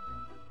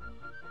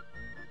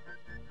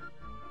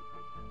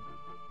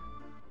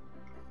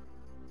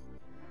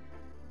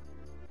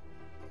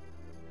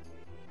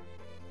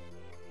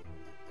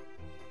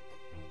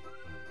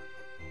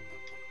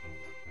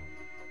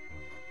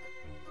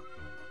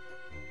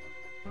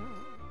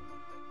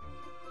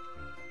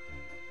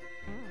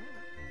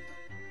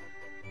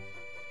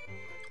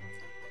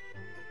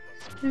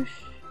 Whoosh.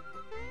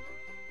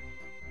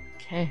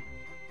 Okay.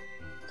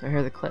 So here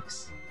are the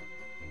cliffs.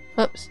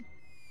 Oops.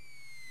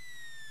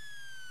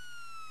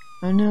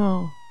 Oh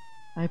no.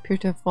 I appear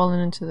to have fallen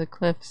into the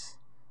cliffs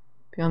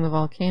beyond the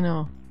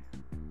volcano.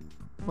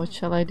 What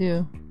shall I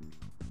do?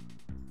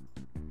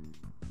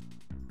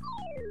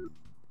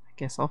 I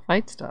guess I'll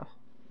fight stuff.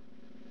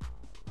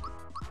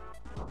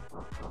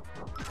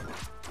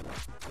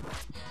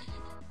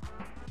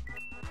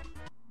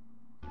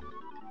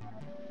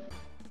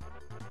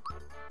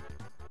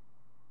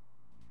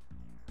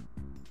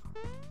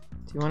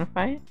 Do you want to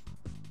fight?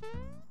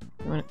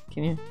 You want?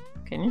 Can you?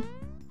 Can you?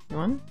 You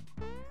want?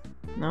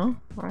 No?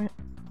 Alright.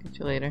 Get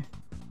you later.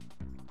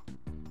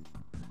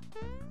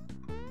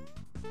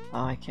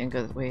 Oh, I can't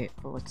go. Wait,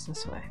 but what's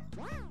this way?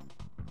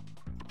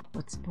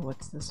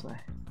 What's this way?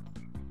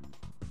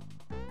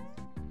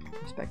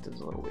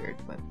 Perspective's a little weird,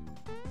 but.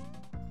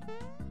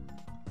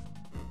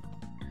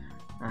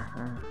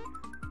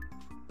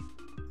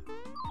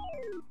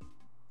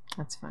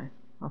 That's fine.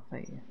 I'll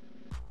fight you.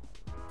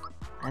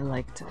 I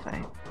like to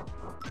fight.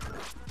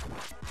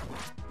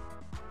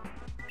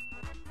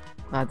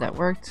 Glad that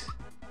worked.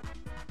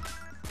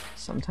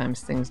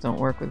 Sometimes things don't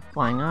work with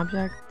flying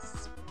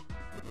objects.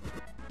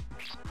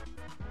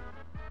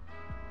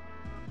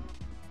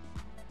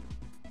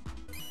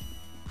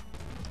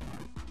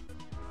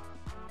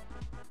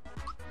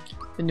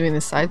 Been doing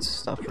this side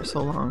stuff for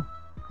so long.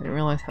 I didn't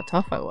realize how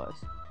tough I was.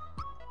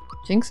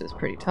 Jinx is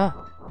pretty tough.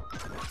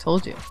 I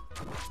told you.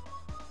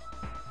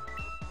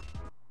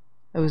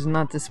 I was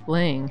not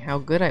displaying how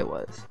good I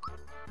was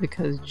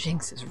because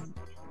Jinx is really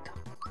tough.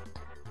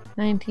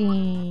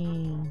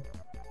 19.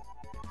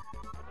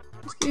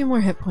 Let's give you more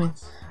hit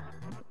points.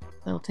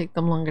 It'll take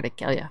them longer to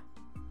kill ya.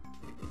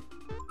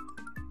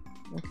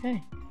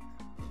 Okay.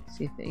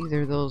 See if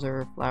either of those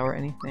are flower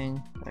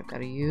anything that I've got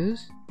to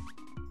use.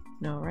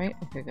 No, right?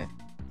 Okay, good.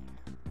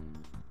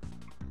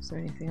 Is there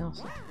anything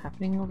else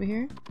happening over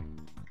here?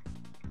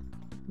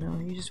 No,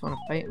 you just want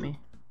to fight me.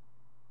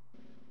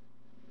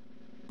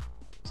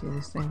 See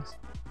these things.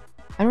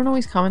 I don't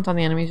always comment on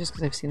the enemies just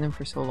because I've seen them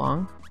for so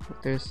long.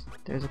 But there's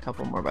a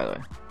couple more, by the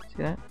way.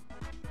 See that?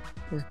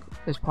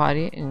 There's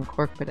Potty and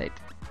Corkbadite.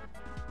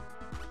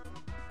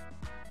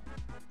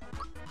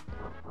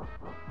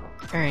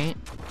 Alright.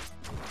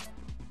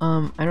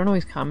 I don't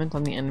always comment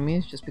on the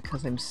enemies just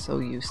because I'm so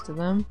used to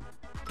them.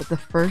 But the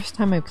first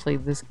time I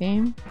played this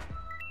game,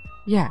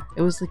 yeah,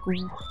 it was like, what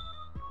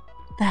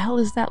the hell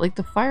is that? Like,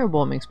 the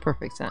fireball makes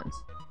perfect sense.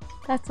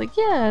 That's like,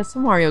 yeah, it's a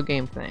Mario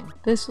game thing.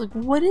 This, like,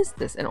 what is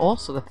this? And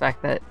also the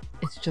fact that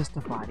it's just a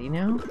body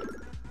now.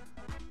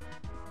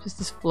 Just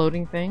this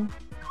floating thing.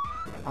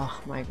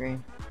 Oh,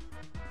 migraine.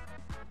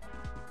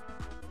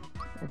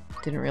 I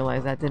didn't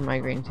realize that did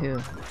migraine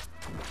too.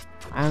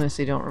 I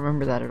honestly don't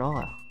remember that at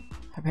all.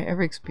 Have I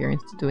ever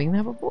experienced doing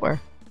that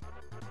before?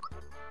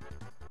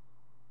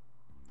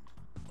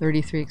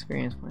 33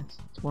 experience points.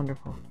 It's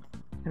wonderful.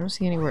 I don't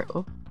see anywhere.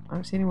 Oh, I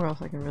don't see anywhere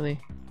else I can really.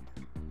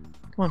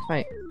 Come on,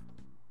 fight.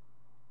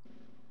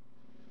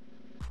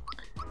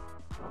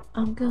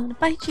 I'm gonna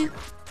fight you.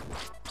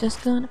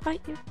 Just gonna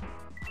fight you.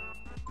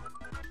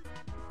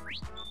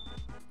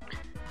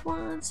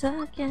 Once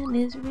again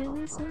is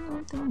really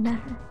something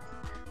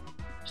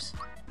nice.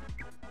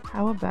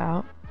 How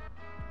about?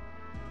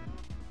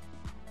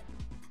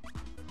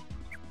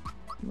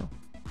 No.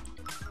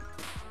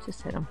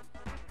 Just hit him.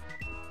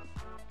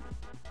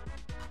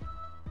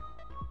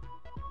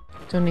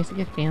 Don't need to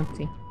get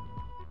fancy.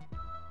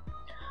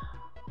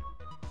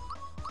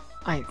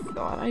 I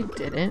thought I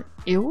didn't.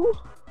 Ew.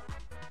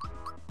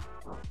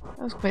 That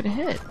was quite a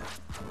hit.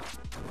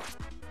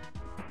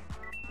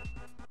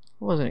 I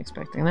wasn't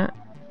expecting that.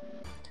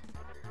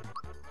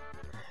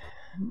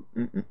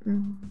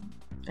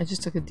 I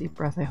just took a deep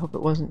breath. I hope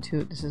it wasn't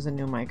too... This is a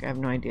new mic. I have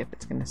no idea if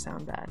it's going to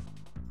sound bad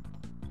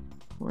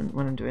when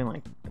I'm doing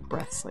like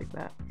breaths like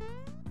that.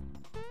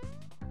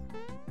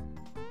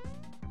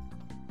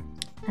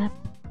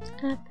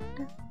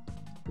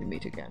 We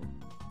meet again.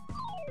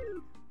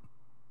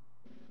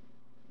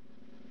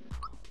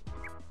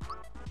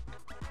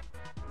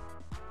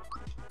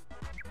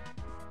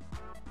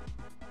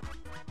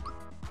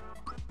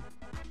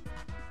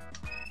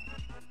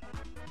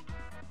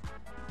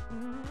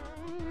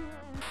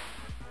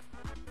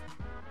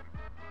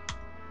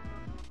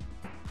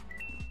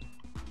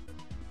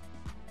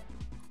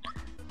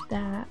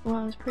 That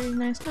was pretty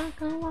nice, not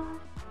gonna lie.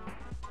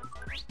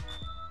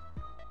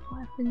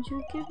 Why didn't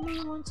you give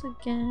me once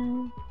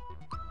again?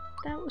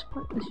 That was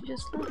pointless, you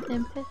just let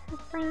him hit her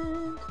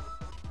friend.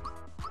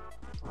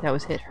 That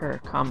was hit her,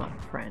 comma,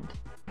 friend.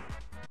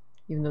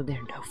 Even though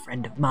they're no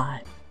friend of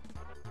mine.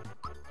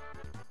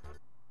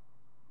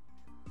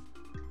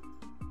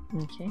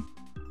 Okay.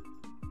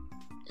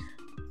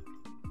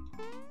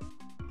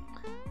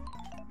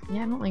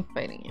 Yeah, I don't like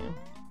fighting you.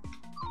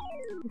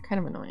 You're kind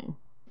of annoying.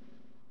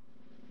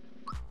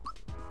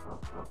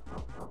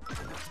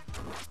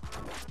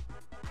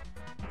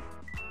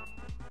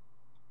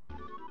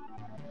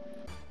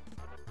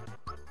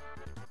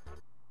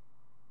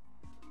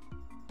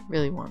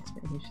 Really wants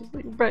me. He's just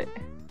like, but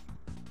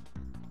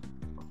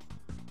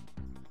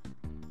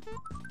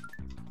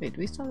Wait, do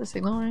we still have the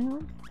signal or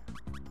anything?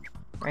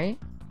 Right?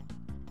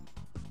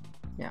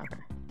 Yeah,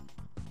 okay.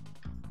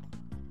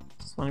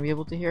 Just want to be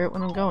able to hear it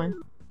when I'm going.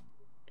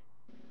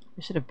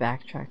 I should have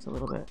backtracked a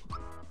little bit.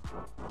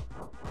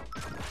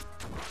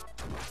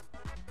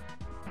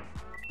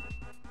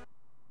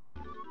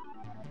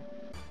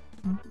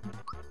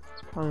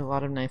 There's probably a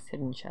lot of nice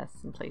hidden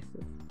chests and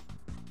places.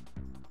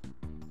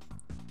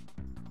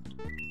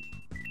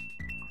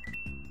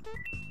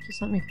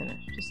 Just let me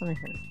finish. Just let me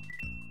finish.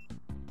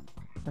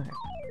 Okay.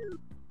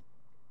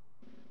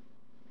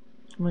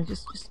 I'm like,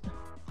 just...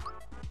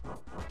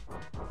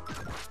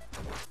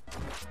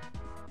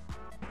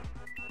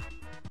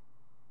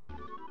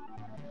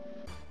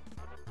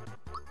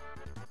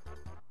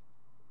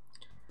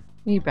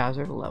 We need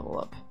Bowser to level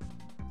up.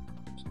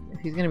 If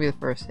he's gonna be the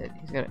first hit,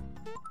 he's gotta...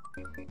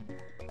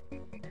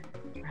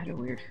 I had a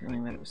weird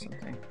feeling that it was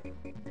something.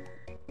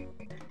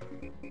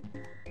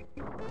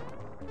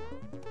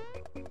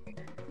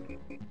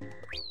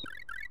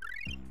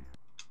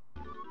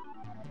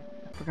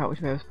 I forgot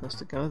which way I was supposed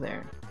to go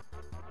there.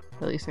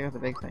 But at least I got the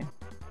big thing.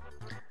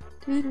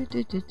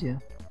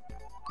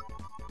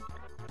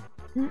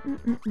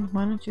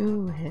 Why don't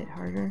you hit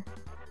harder?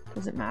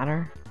 Does it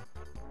matter?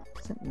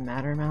 Does it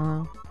matter,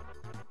 Mallow?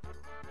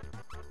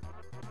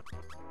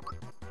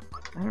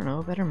 I don't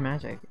know, better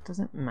magic. It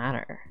doesn't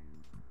matter.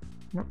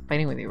 I'm not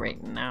fighting with you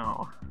right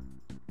now.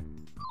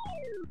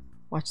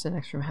 Watch the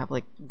next room have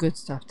like good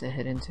stuff to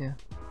hit into.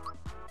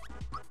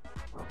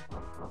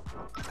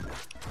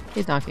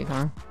 Hey, Donkey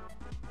Kong.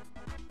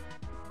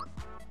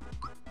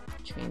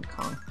 Chained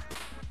Kong.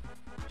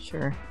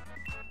 Sure.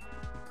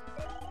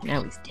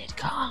 Now he's dead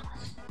Kong.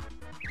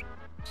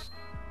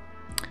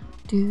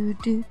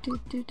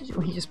 Oh,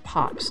 he just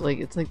pops. Like,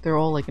 it's like they're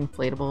all like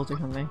inflatables or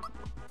something.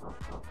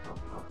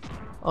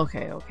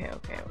 Okay,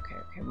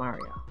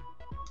 Mario.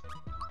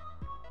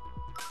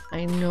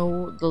 I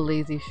know the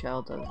lazy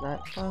shell does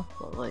that stuff,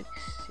 but like,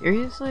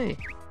 seriously?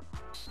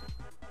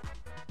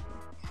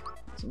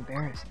 It's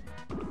embarrassing.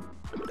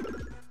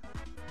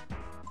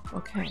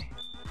 Okay.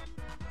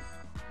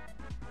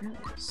 Really,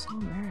 it's so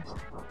embarrassing.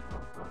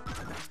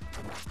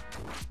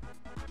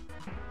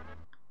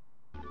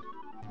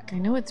 Like, I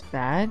know it's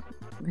bad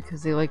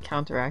because they like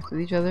counteract with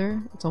each other.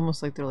 It's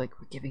almost like they're like,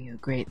 we're giving you a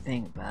great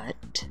thing,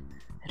 but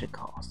at a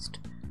cost.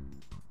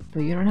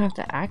 But you don't have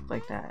to act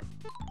like that.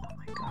 Oh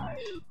my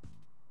gosh.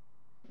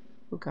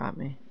 Who got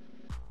me?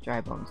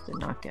 Dry Bones did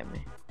not get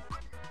me.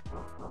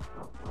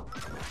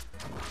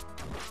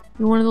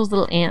 You one of those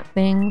little ant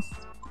things?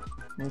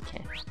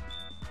 Okay.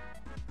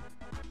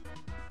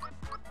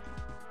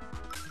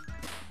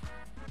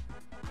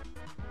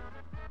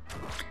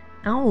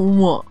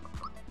 Ow!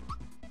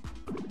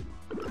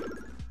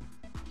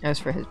 That was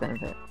for his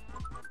benefit.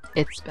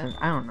 Its benefit.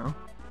 I don't know.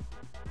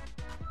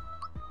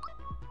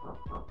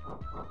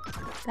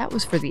 That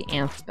was for the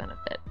ant's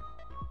benefit.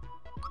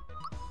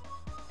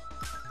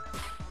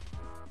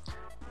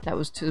 That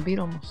was to the beat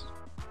almost.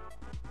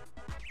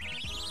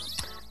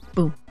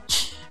 Boom.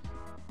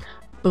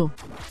 Boom.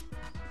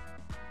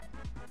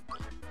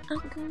 I'm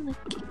gonna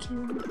kick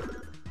you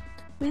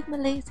with my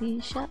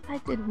lazy shot. I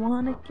did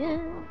one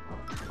again.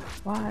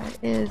 Why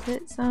is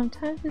it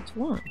sometimes it's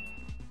one?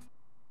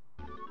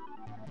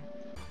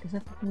 Is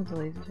that the thing with the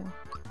lazy shot?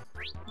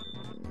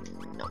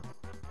 No.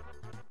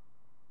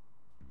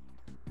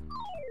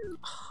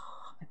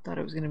 I thought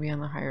it was gonna be on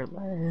the higher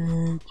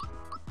ledge.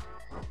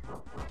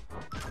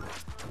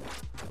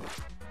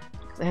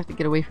 Because I have to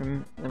get away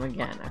from them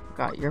again. I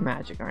forgot you're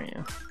magic, aren't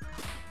you?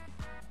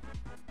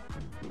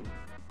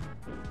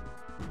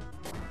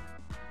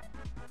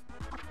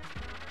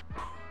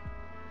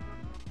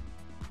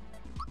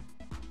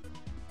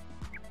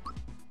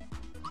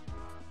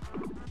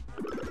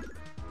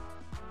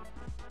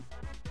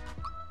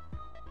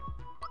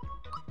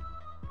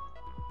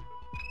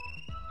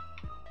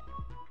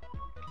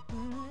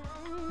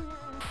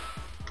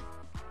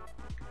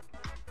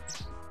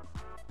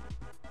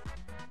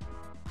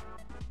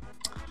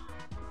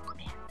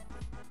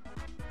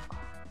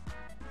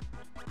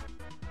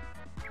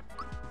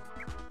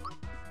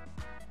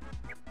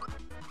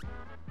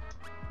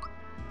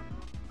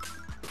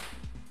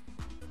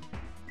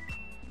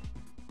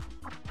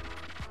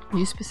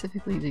 You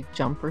specifically like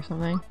jump or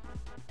something?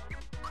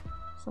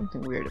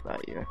 Something weird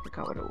about you. I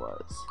forgot what it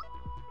was.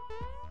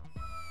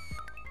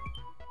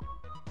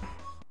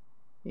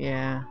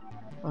 Yeah.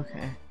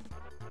 Okay.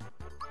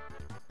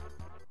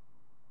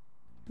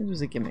 It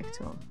was a gimmick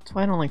to him. That's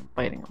why I don't like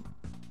fighting him.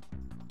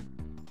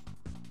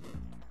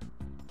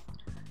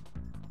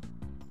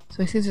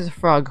 So he sees there's a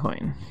frog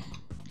coin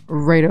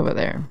right over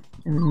there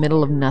in the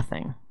middle of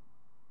nothing.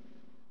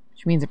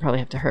 Which means I probably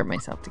have to hurt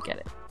myself to get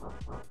it.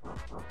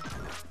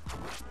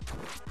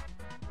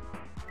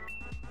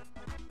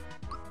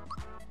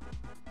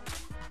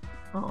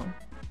 Oh.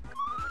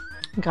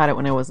 Got it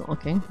when I wasn't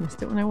looking.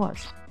 Missed it when I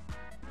was.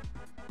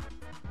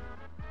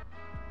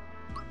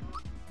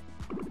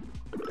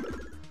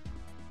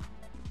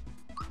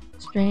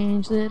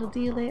 Strange little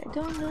delay. I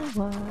don't know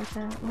what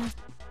that was.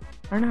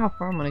 I don't know how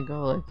far I'm gonna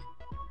go. Like,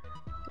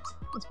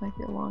 This might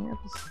be a long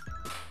episode.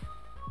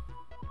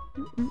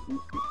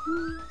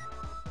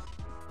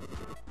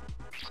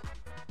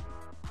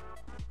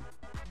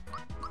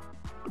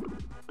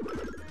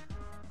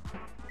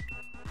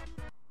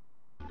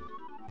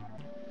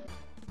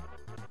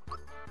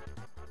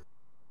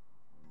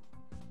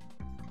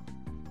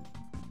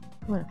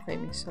 You want to fight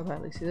me so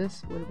badly. See,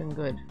 this would have been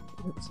good.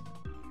 It's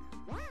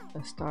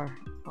a star.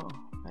 Oh,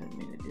 I didn't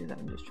mean to do that.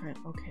 I'm just trying.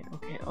 Okay,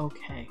 okay,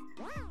 okay.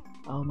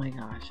 Oh my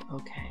gosh.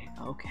 Okay,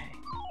 okay.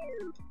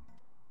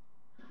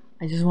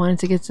 I just wanted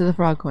to get to the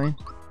frog coin.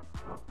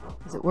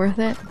 Is it worth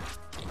it?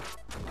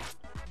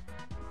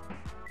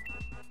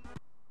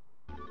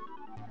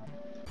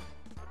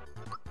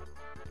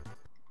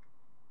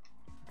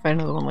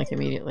 Find another one like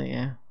immediately,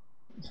 yeah.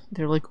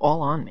 They're like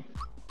all on me.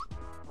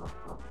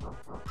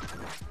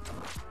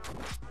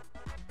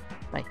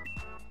 Bye.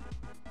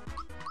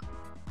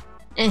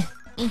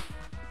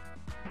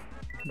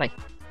 Bye.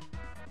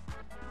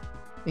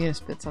 You gonna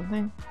spit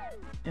something?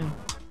 Yeah.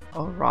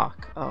 Oh,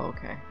 rock. Oh,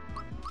 okay.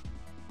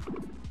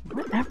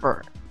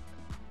 Whatever.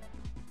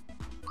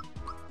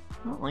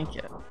 I don't like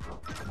it.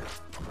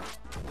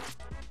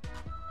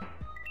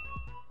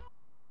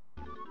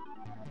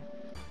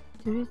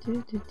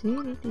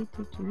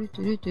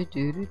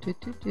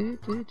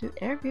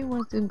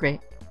 Everyone's doing great.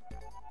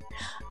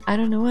 I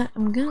don't know what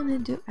I'm gonna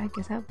do. I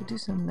guess I will do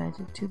some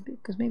magic too,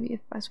 because maybe if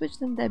I switch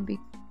them, that'd be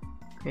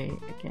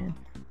great again.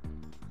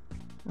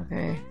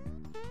 Okay.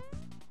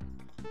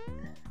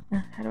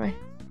 How do I?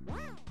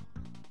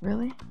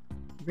 Really?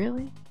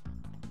 Really?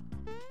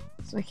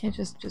 So I can't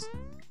just.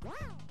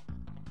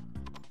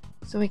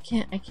 So I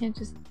can't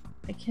just.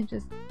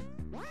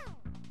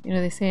 You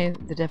know, they say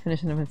the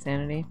definition of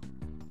insanity.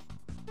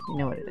 You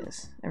know what it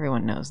is.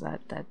 Everyone knows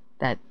that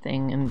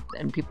thing,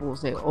 and people will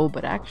say, oh,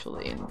 but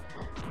actually, and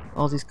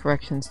all these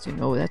corrections to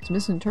know that's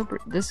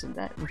misinterpret this and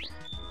that. And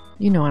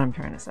you know what I'm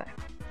trying to say.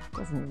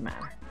 Doesn't even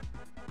matter.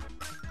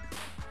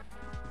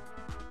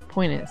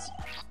 Point is,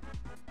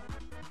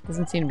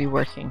 doesn't seem to be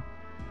working.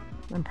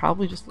 I'm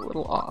probably just a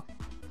little off.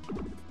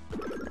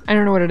 I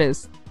don't know what it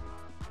is.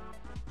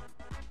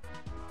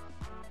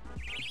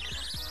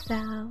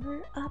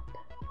 Sour up.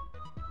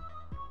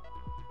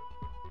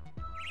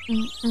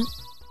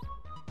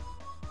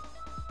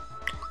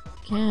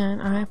 Can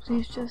I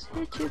please just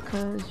hit you,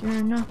 cause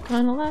you're not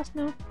gonna last?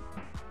 No.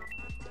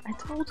 I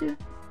told you.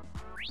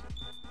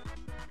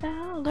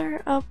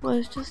 Fowler up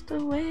was just a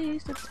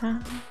waste of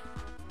time.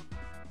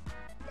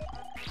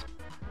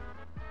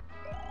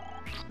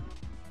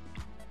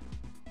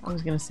 I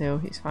was gonna say, oh,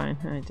 he's fine,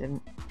 and I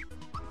didn't.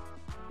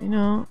 You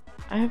know,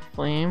 I have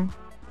flame.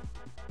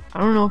 I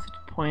don't know if it's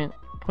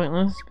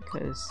pointless,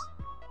 because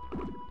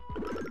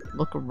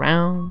look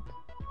around.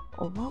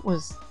 Oh, what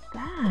was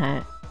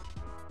that?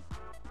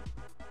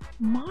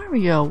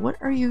 Mario, what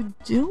are you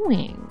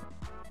doing?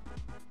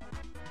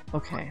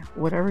 Okay,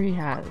 whatever he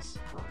has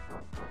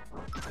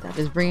that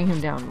is bringing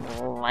him down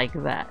like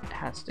that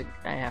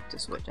I have to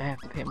switch. I have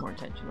to pay more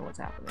attention to what's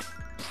happening.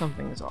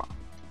 Something is off.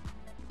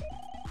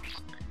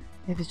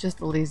 If it's just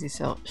a lazy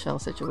shell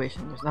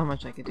situation, there's not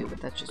much I could do, but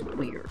that's just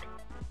weird.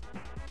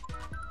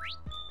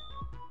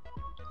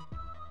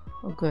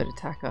 Oh good,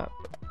 attack up.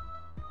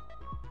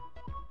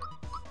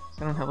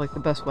 So I don't have like the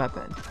best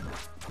weapon.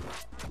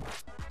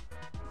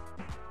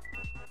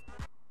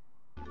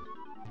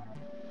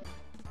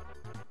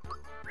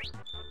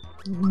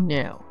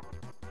 No.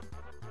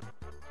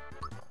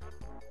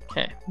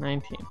 Okay,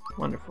 19.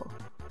 Wonderful.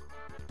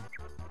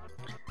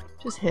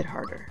 Just hit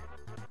harder.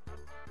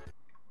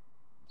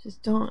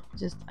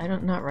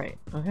 Not right,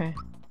 okay?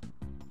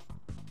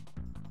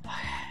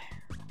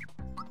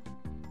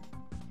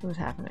 What's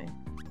happening?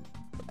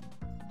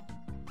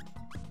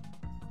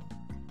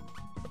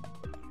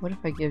 What if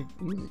I give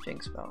you the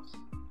Jinx spells?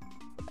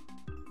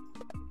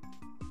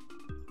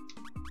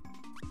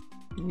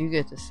 You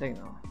get the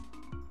signal.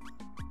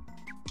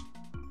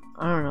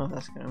 I don't know if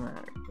that's gonna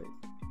matter, but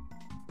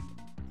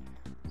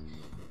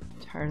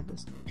I'm tired of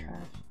this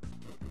trash.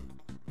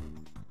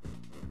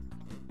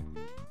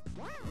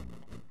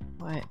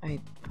 Why I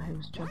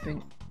was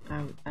jumping.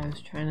 I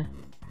was trying to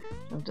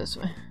jump this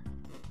way.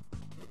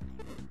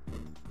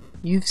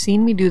 You've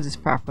seen me do this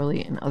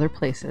properly in other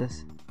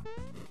places.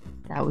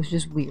 That was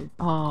just weird.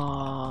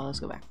 Oh,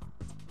 let's go back.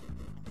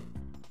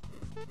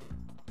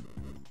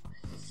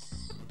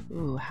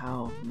 Ooh,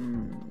 how?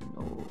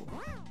 Oh.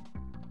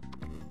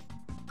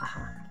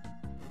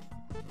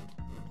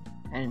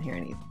 I didn't hear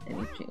any.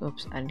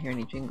 Oops, I didn't hear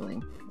any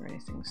jingling or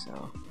anything.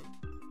 So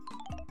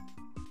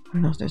I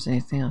don't know if there's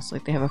anything else.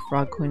 Like they have a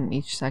frog coin in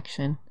each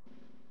section.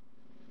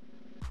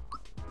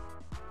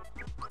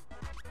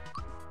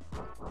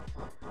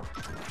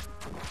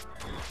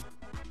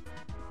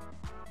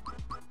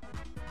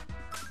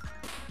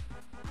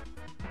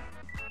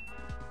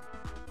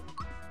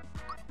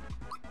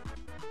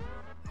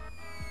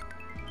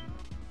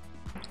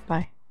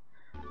 Bye.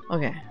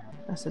 Okay,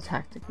 that's the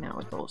tactic now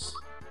with those.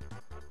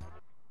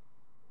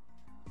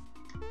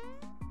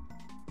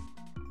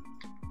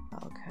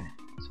 Okay,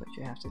 that's what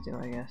you have to do,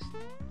 I guess.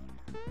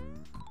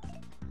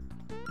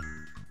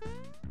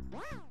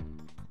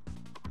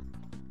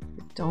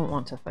 don't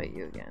want to fight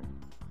you again.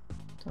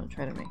 Don't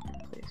try to make me,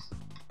 please.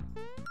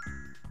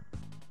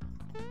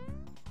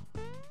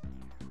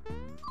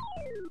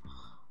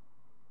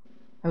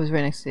 I was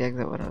right next to the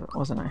exit,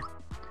 wasn't I?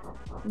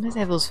 Sometimes they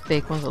have those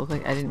fake ones that look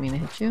like I didn't mean to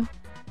hit you.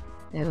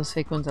 They have those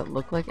fake ones that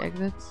look like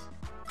exits.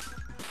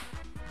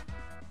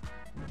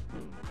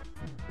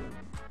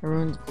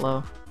 Haroon's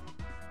blow.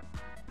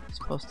 I'm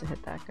supposed to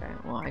hit that guy.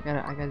 Well, I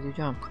gotta do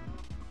jump.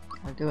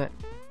 Gotta do it.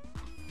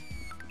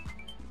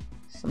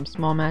 Some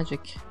small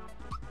magic.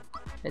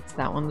 It's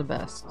that one the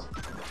best.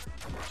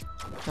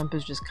 Jump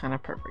is just kind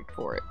of perfect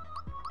for it.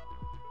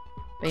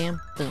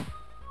 Bam, boom.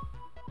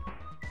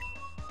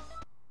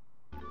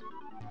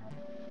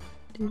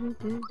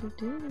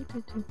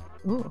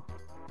 Ooh.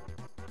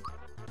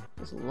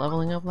 Just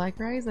leveling up like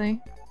crazy.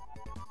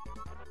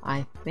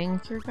 I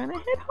think you're gonna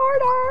hit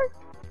harder!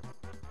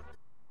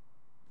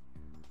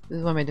 This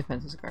is why my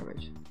defense is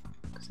garbage.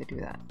 Because they do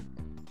that.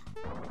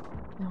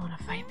 They want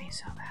to fight me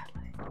so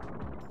badly.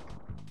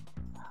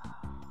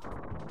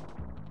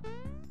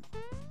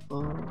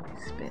 Oh,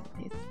 he's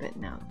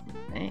spitting out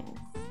things.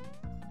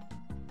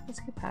 Let's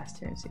get past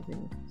here and see if we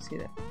can see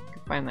that. We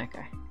can find that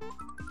guy.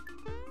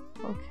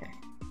 Okay.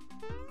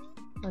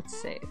 Let's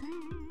save.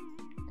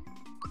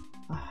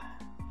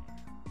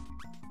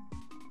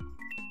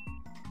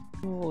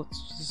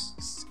 Let's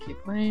just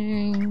keep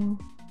playing.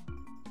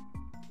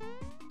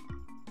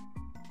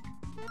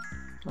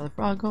 Another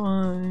frog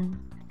on.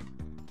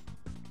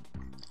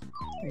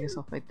 I guess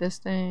I'll fight this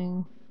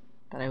thing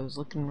that I was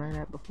looking right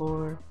at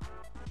before.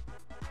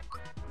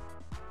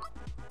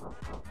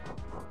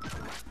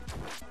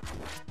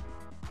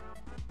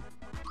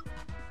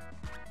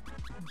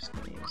 I'm just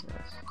gonna use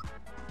this.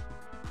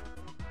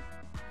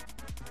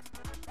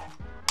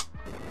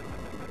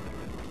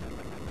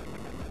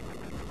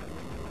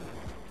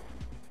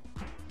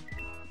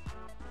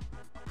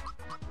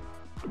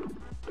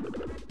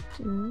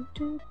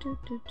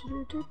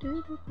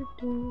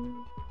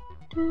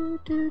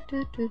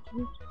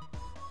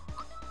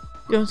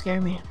 Don't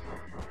scare me.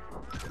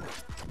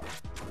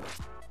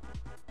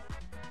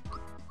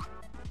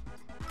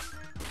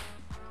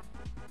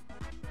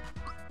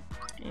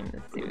 And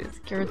let's see, is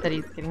scared that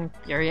he's getting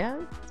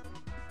furious?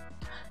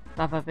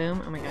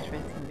 Ba-ba-boom. Oh my gosh, what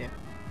is he gonna do?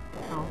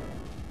 Oh.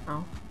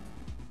 Oh.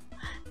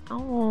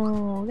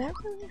 Oh, that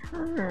really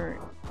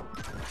hurt.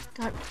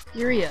 Got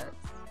furious.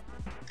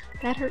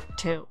 That hurt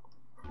too.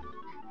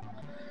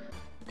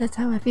 That's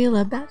how I feel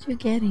about you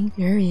getting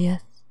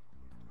furious.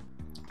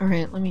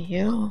 Alright, let me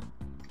heal.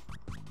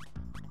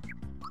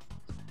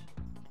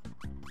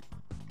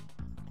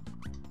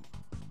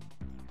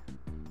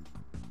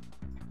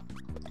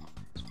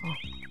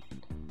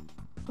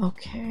 Oh.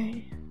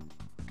 Okay.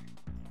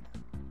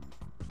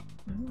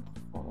 I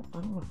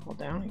don't want to fall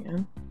down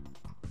again.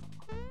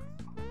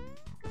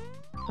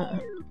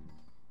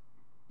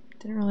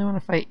 Didn't really want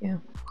to fight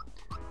you.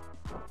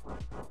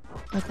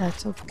 But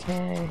that's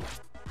okay.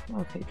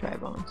 Okay, dry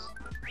bones.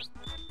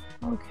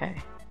 Okay.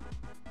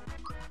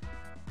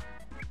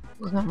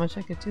 There's not much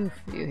I could do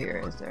for you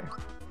here, is there?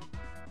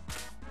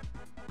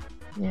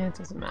 Yeah, it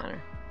doesn't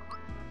matter.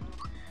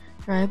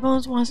 Dry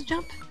bones wants to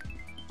jump?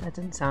 That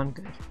didn't sound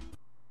good.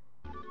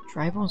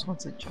 Dry bones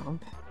wants to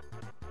jump?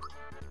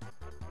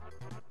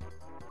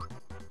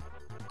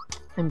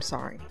 I'm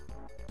sorry.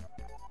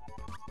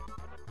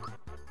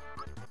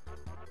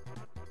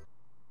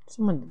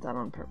 Someone did that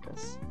on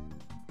purpose.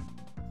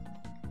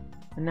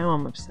 And now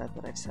I'm upset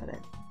that I've said it.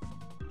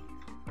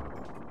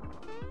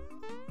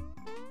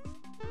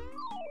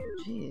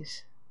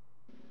 Jeez.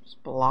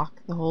 Just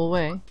block the whole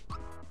way.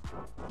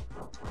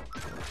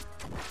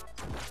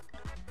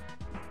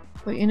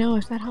 But you know,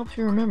 if that helps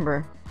you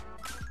remember,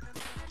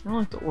 I don't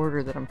like the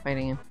order that I'm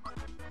fighting in.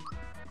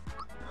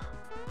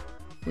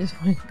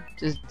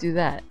 Just do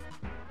that.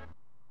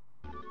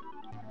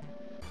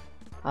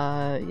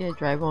 Yeah,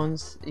 dry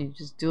bones, you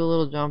just do a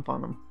little jump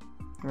on them.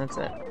 And that's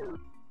it.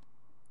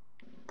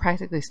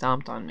 Practically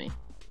stomped on me.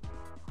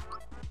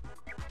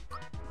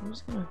 I'm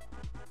just gonna...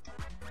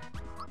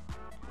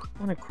 I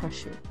wanna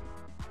crush you.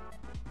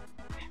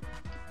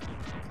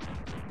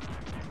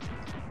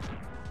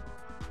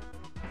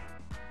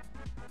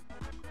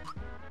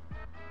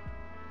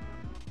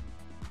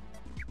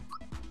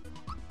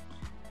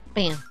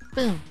 Bam!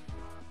 Boom!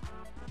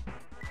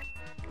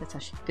 That's how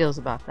she feels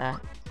about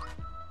that.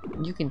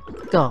 You can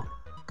go.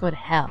 Go to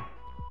hell.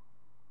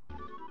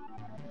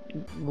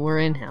 We're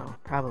in hell,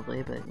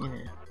 probably, but you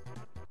know.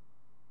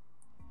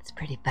 It's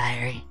pretty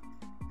fiery.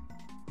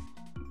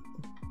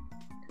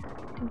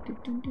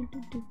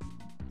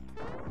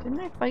 Didn't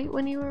I fight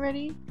when you were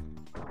ready?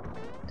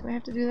 Do I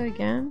have to do that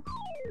again?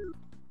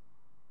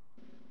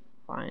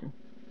 Fine.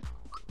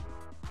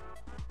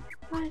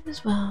 Might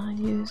as well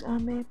use a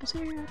maple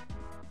syrup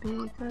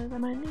because I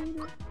might need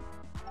it.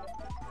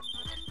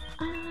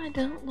 I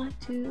don't like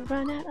to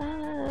run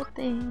out of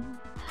things,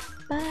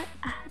 but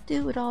I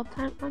do it all the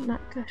time. I'm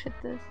not good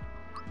at this.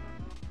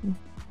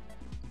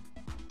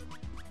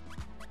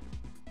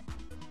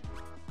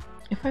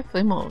 If I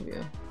flame all of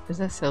you, is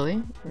that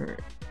silly? Or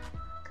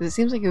because it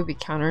seems like it would be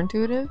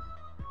counterintuitive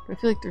I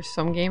feel like there's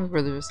some games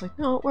where they're just like,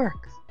 no, it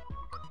works.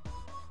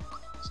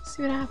 Just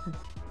see what happens.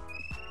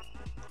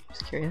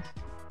 Just curious.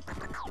 I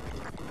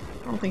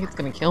don't think it's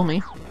gonna kill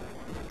me.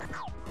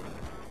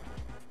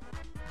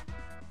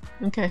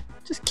 Okay,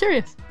 just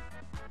curious.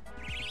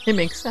 It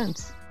makes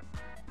sense.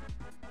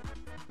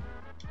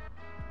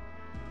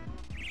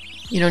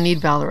 You don't need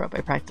Valor up. I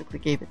practically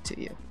gave it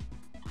to you.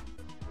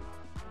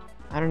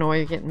 I don't know why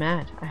you're getting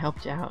mad. I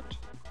helped you out.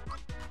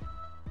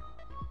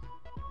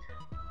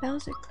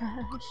 Bowser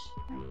Crush.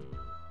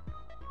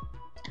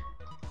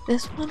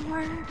 This one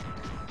work?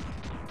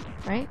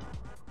 Right?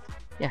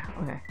 Yeah,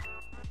 okay.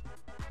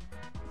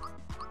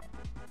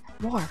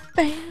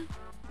 Warfan!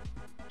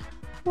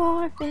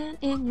 Warfan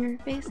in your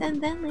face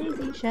and then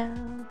lazy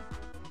shell.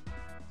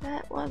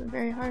 That wasn't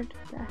very hard.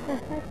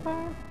 That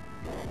far.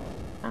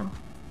 Ow.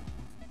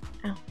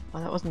 Ow. Oh,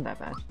 that wasn't that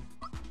bad.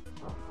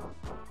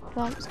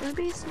 Thought it was gonna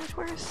be so much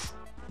worse.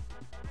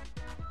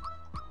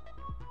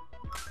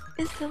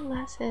 It's the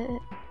last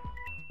hit.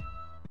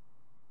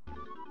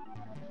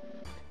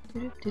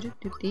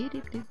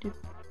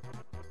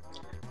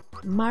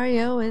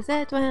 Mario is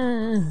at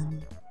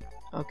one.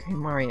 Okay,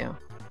 Mario.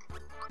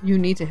 You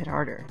need to hit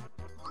harder.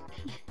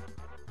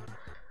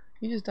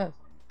 He just does.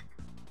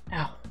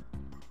 Ow.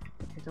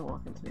 Okay, don't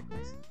walk into me,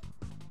 please.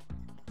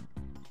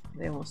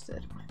 They almost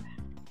did. My bad.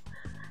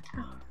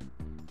 Ow.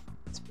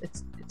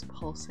 It's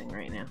pulsing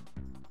right now.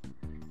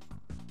 Do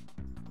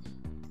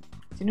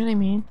you know what I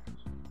mean?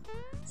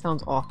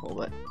 Sounds awful,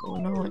 but oh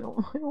no, I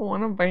don't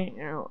want to bite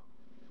you.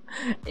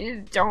 I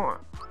just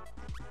don't.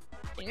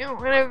 I don't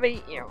want to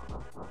bite you.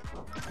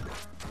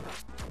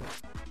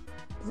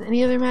 Does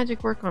any other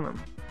magic work on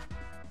him?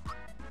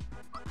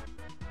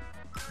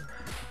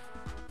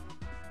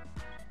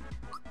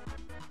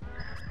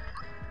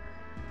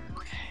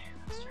 Okay,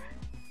 let's try.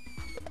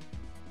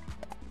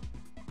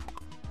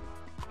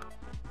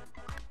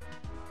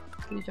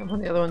 Can you jump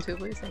on the other one too,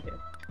 please? Thank you.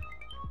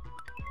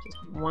 Just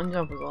one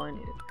jump is all I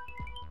needed.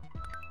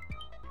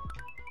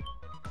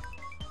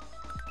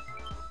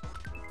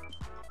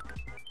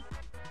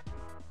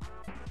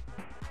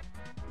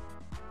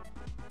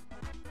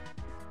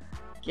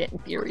 Getting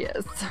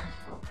furious.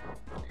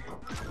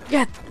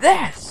 Get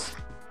this!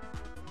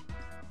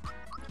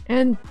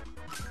 And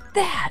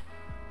that!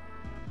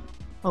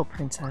 Oh,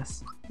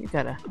 princess. You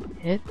gotta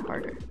hit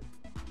harder.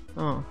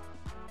 Oh.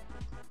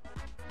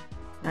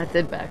 That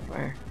did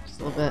backfire. Just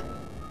a little bit.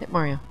 Hit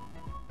Mario.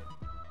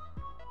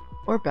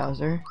 Or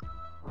Bowser.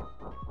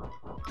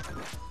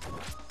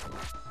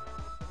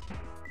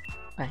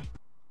 Bye.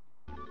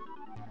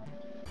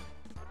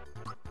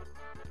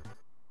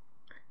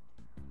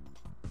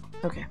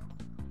 Okay.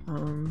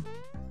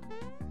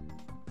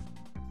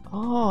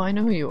 Oh, I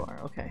know who you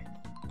are. Okay.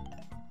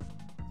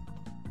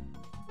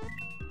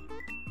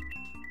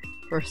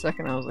 For a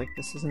second I was like,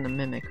 this isn't a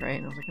mimic, right?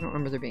 And I was like, I don't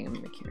remember there being a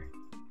mimic here.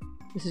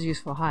 This is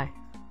useful. Hi.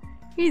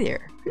 Hey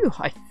there. Phew,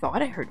 I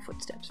thought I heard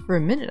footsteps. For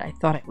a minute I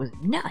thought it was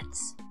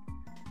nuts.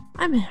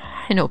 I'm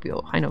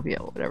Hinopio,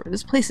 whatever.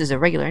 This place is a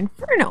regular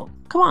inferno.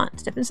 Come on,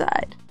 step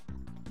inside.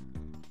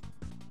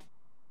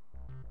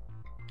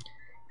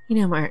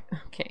 You know,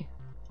 okay.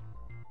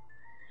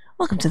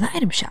 Welcome to the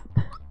item shop.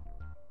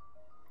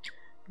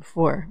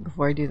 Before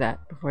I do that,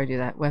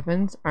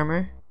 weapons,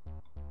 armor.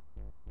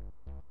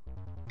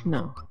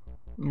 No,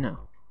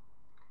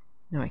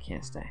 I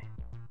can't stay.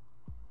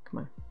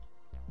 Come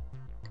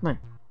on.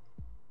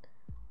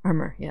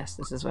 Armor, yes,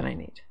 this is what I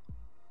need.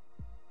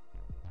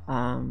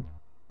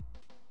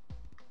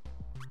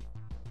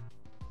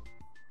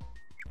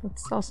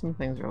 Let's sell some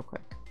things real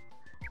quick.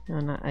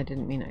 No, I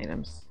didn't mean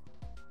items.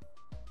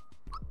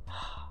 I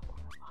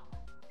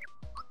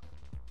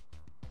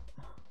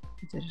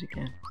did it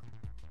again.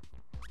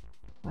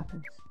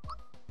 Weapons.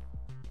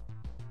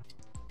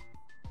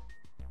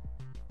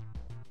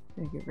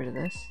 Gonna get rid of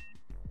this.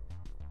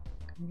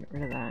 Gonna get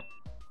rid of that.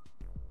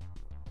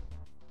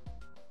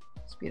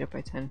 Speed up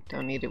by 10.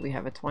 Don't need it, we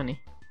have a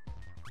 20.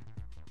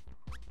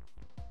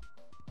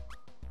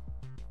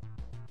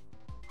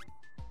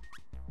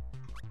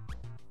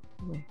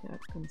 Wake up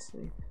and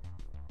sleep.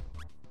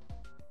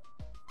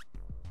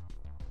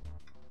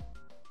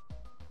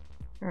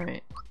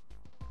 Alright.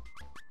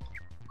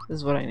 This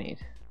is what I need.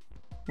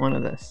 One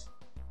of this.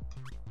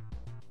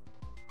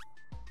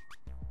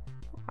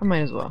 I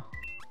might as well.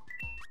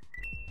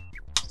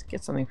 Let's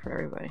get something for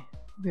everybody.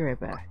 I'll be right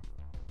back.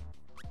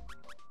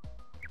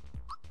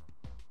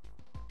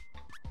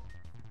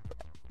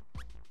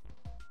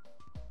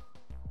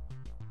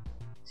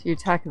 So your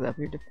attack is up,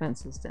 your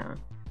defense is down.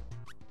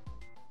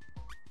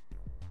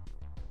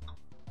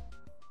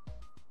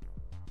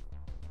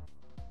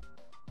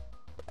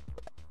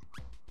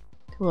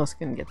 Who else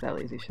can get that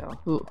lazy shell?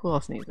 Who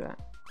else needs that?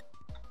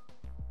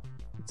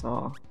 That's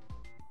all.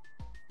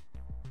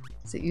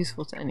 Is it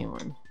useful to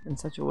anyone in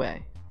such a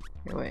way?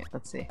 Here, wait,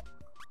 let's see.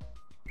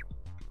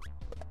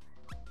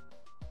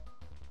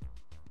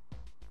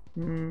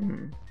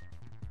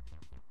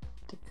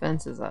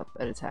 Defense is up,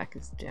 but attack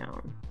is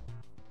down.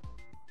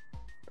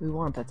 We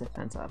want that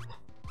defense up.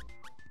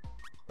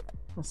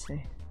 Let's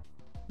see.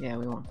 Yeah,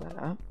 we want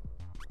that up.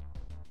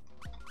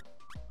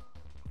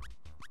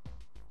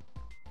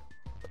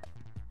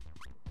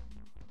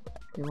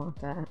 Do you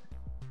want that?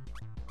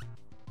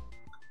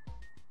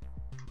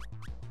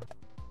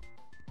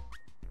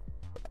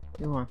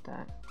 Do you want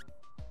that?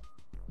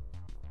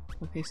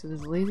 Okay, so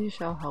does Lazy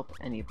Shell help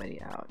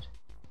anybody out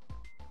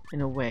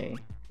in a way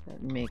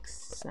that makes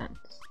sense?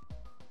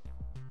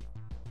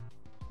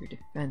 Your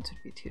defense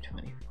would be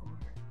 224.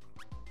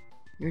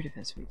 Your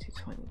defense would be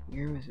 220.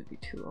 Yours would be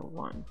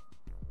 201.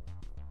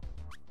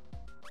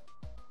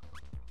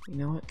 You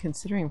know what?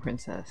 Considering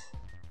Princess,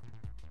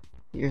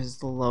 yours is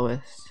the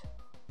lowest,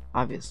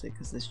 obviously,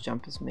 because this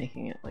jump is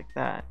making it like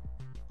that.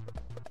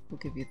 We'll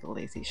give you the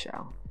Lazy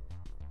Shell.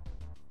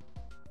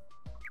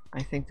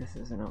 I think this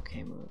is an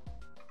okay move.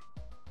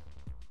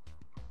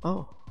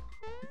 Oh,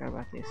 forgot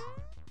about these.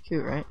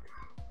 Cute, right?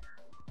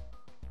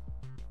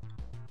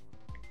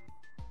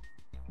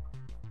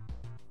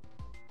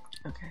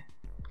 Okay,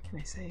 can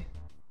I save?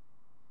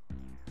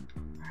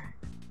 Alright.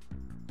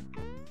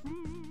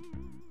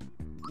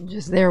 I'm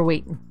just there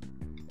waiting.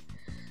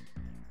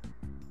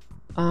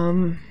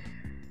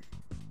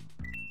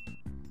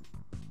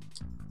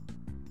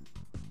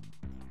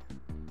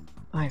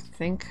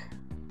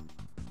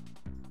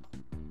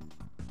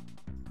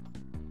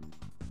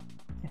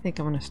 I think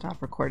I'm gonna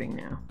stop recording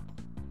now.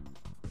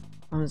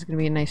 It's gonna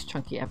be a nice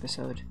chunky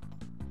episode.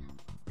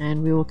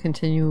 And we will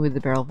continue with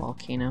the barrel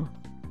volcano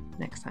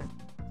next time.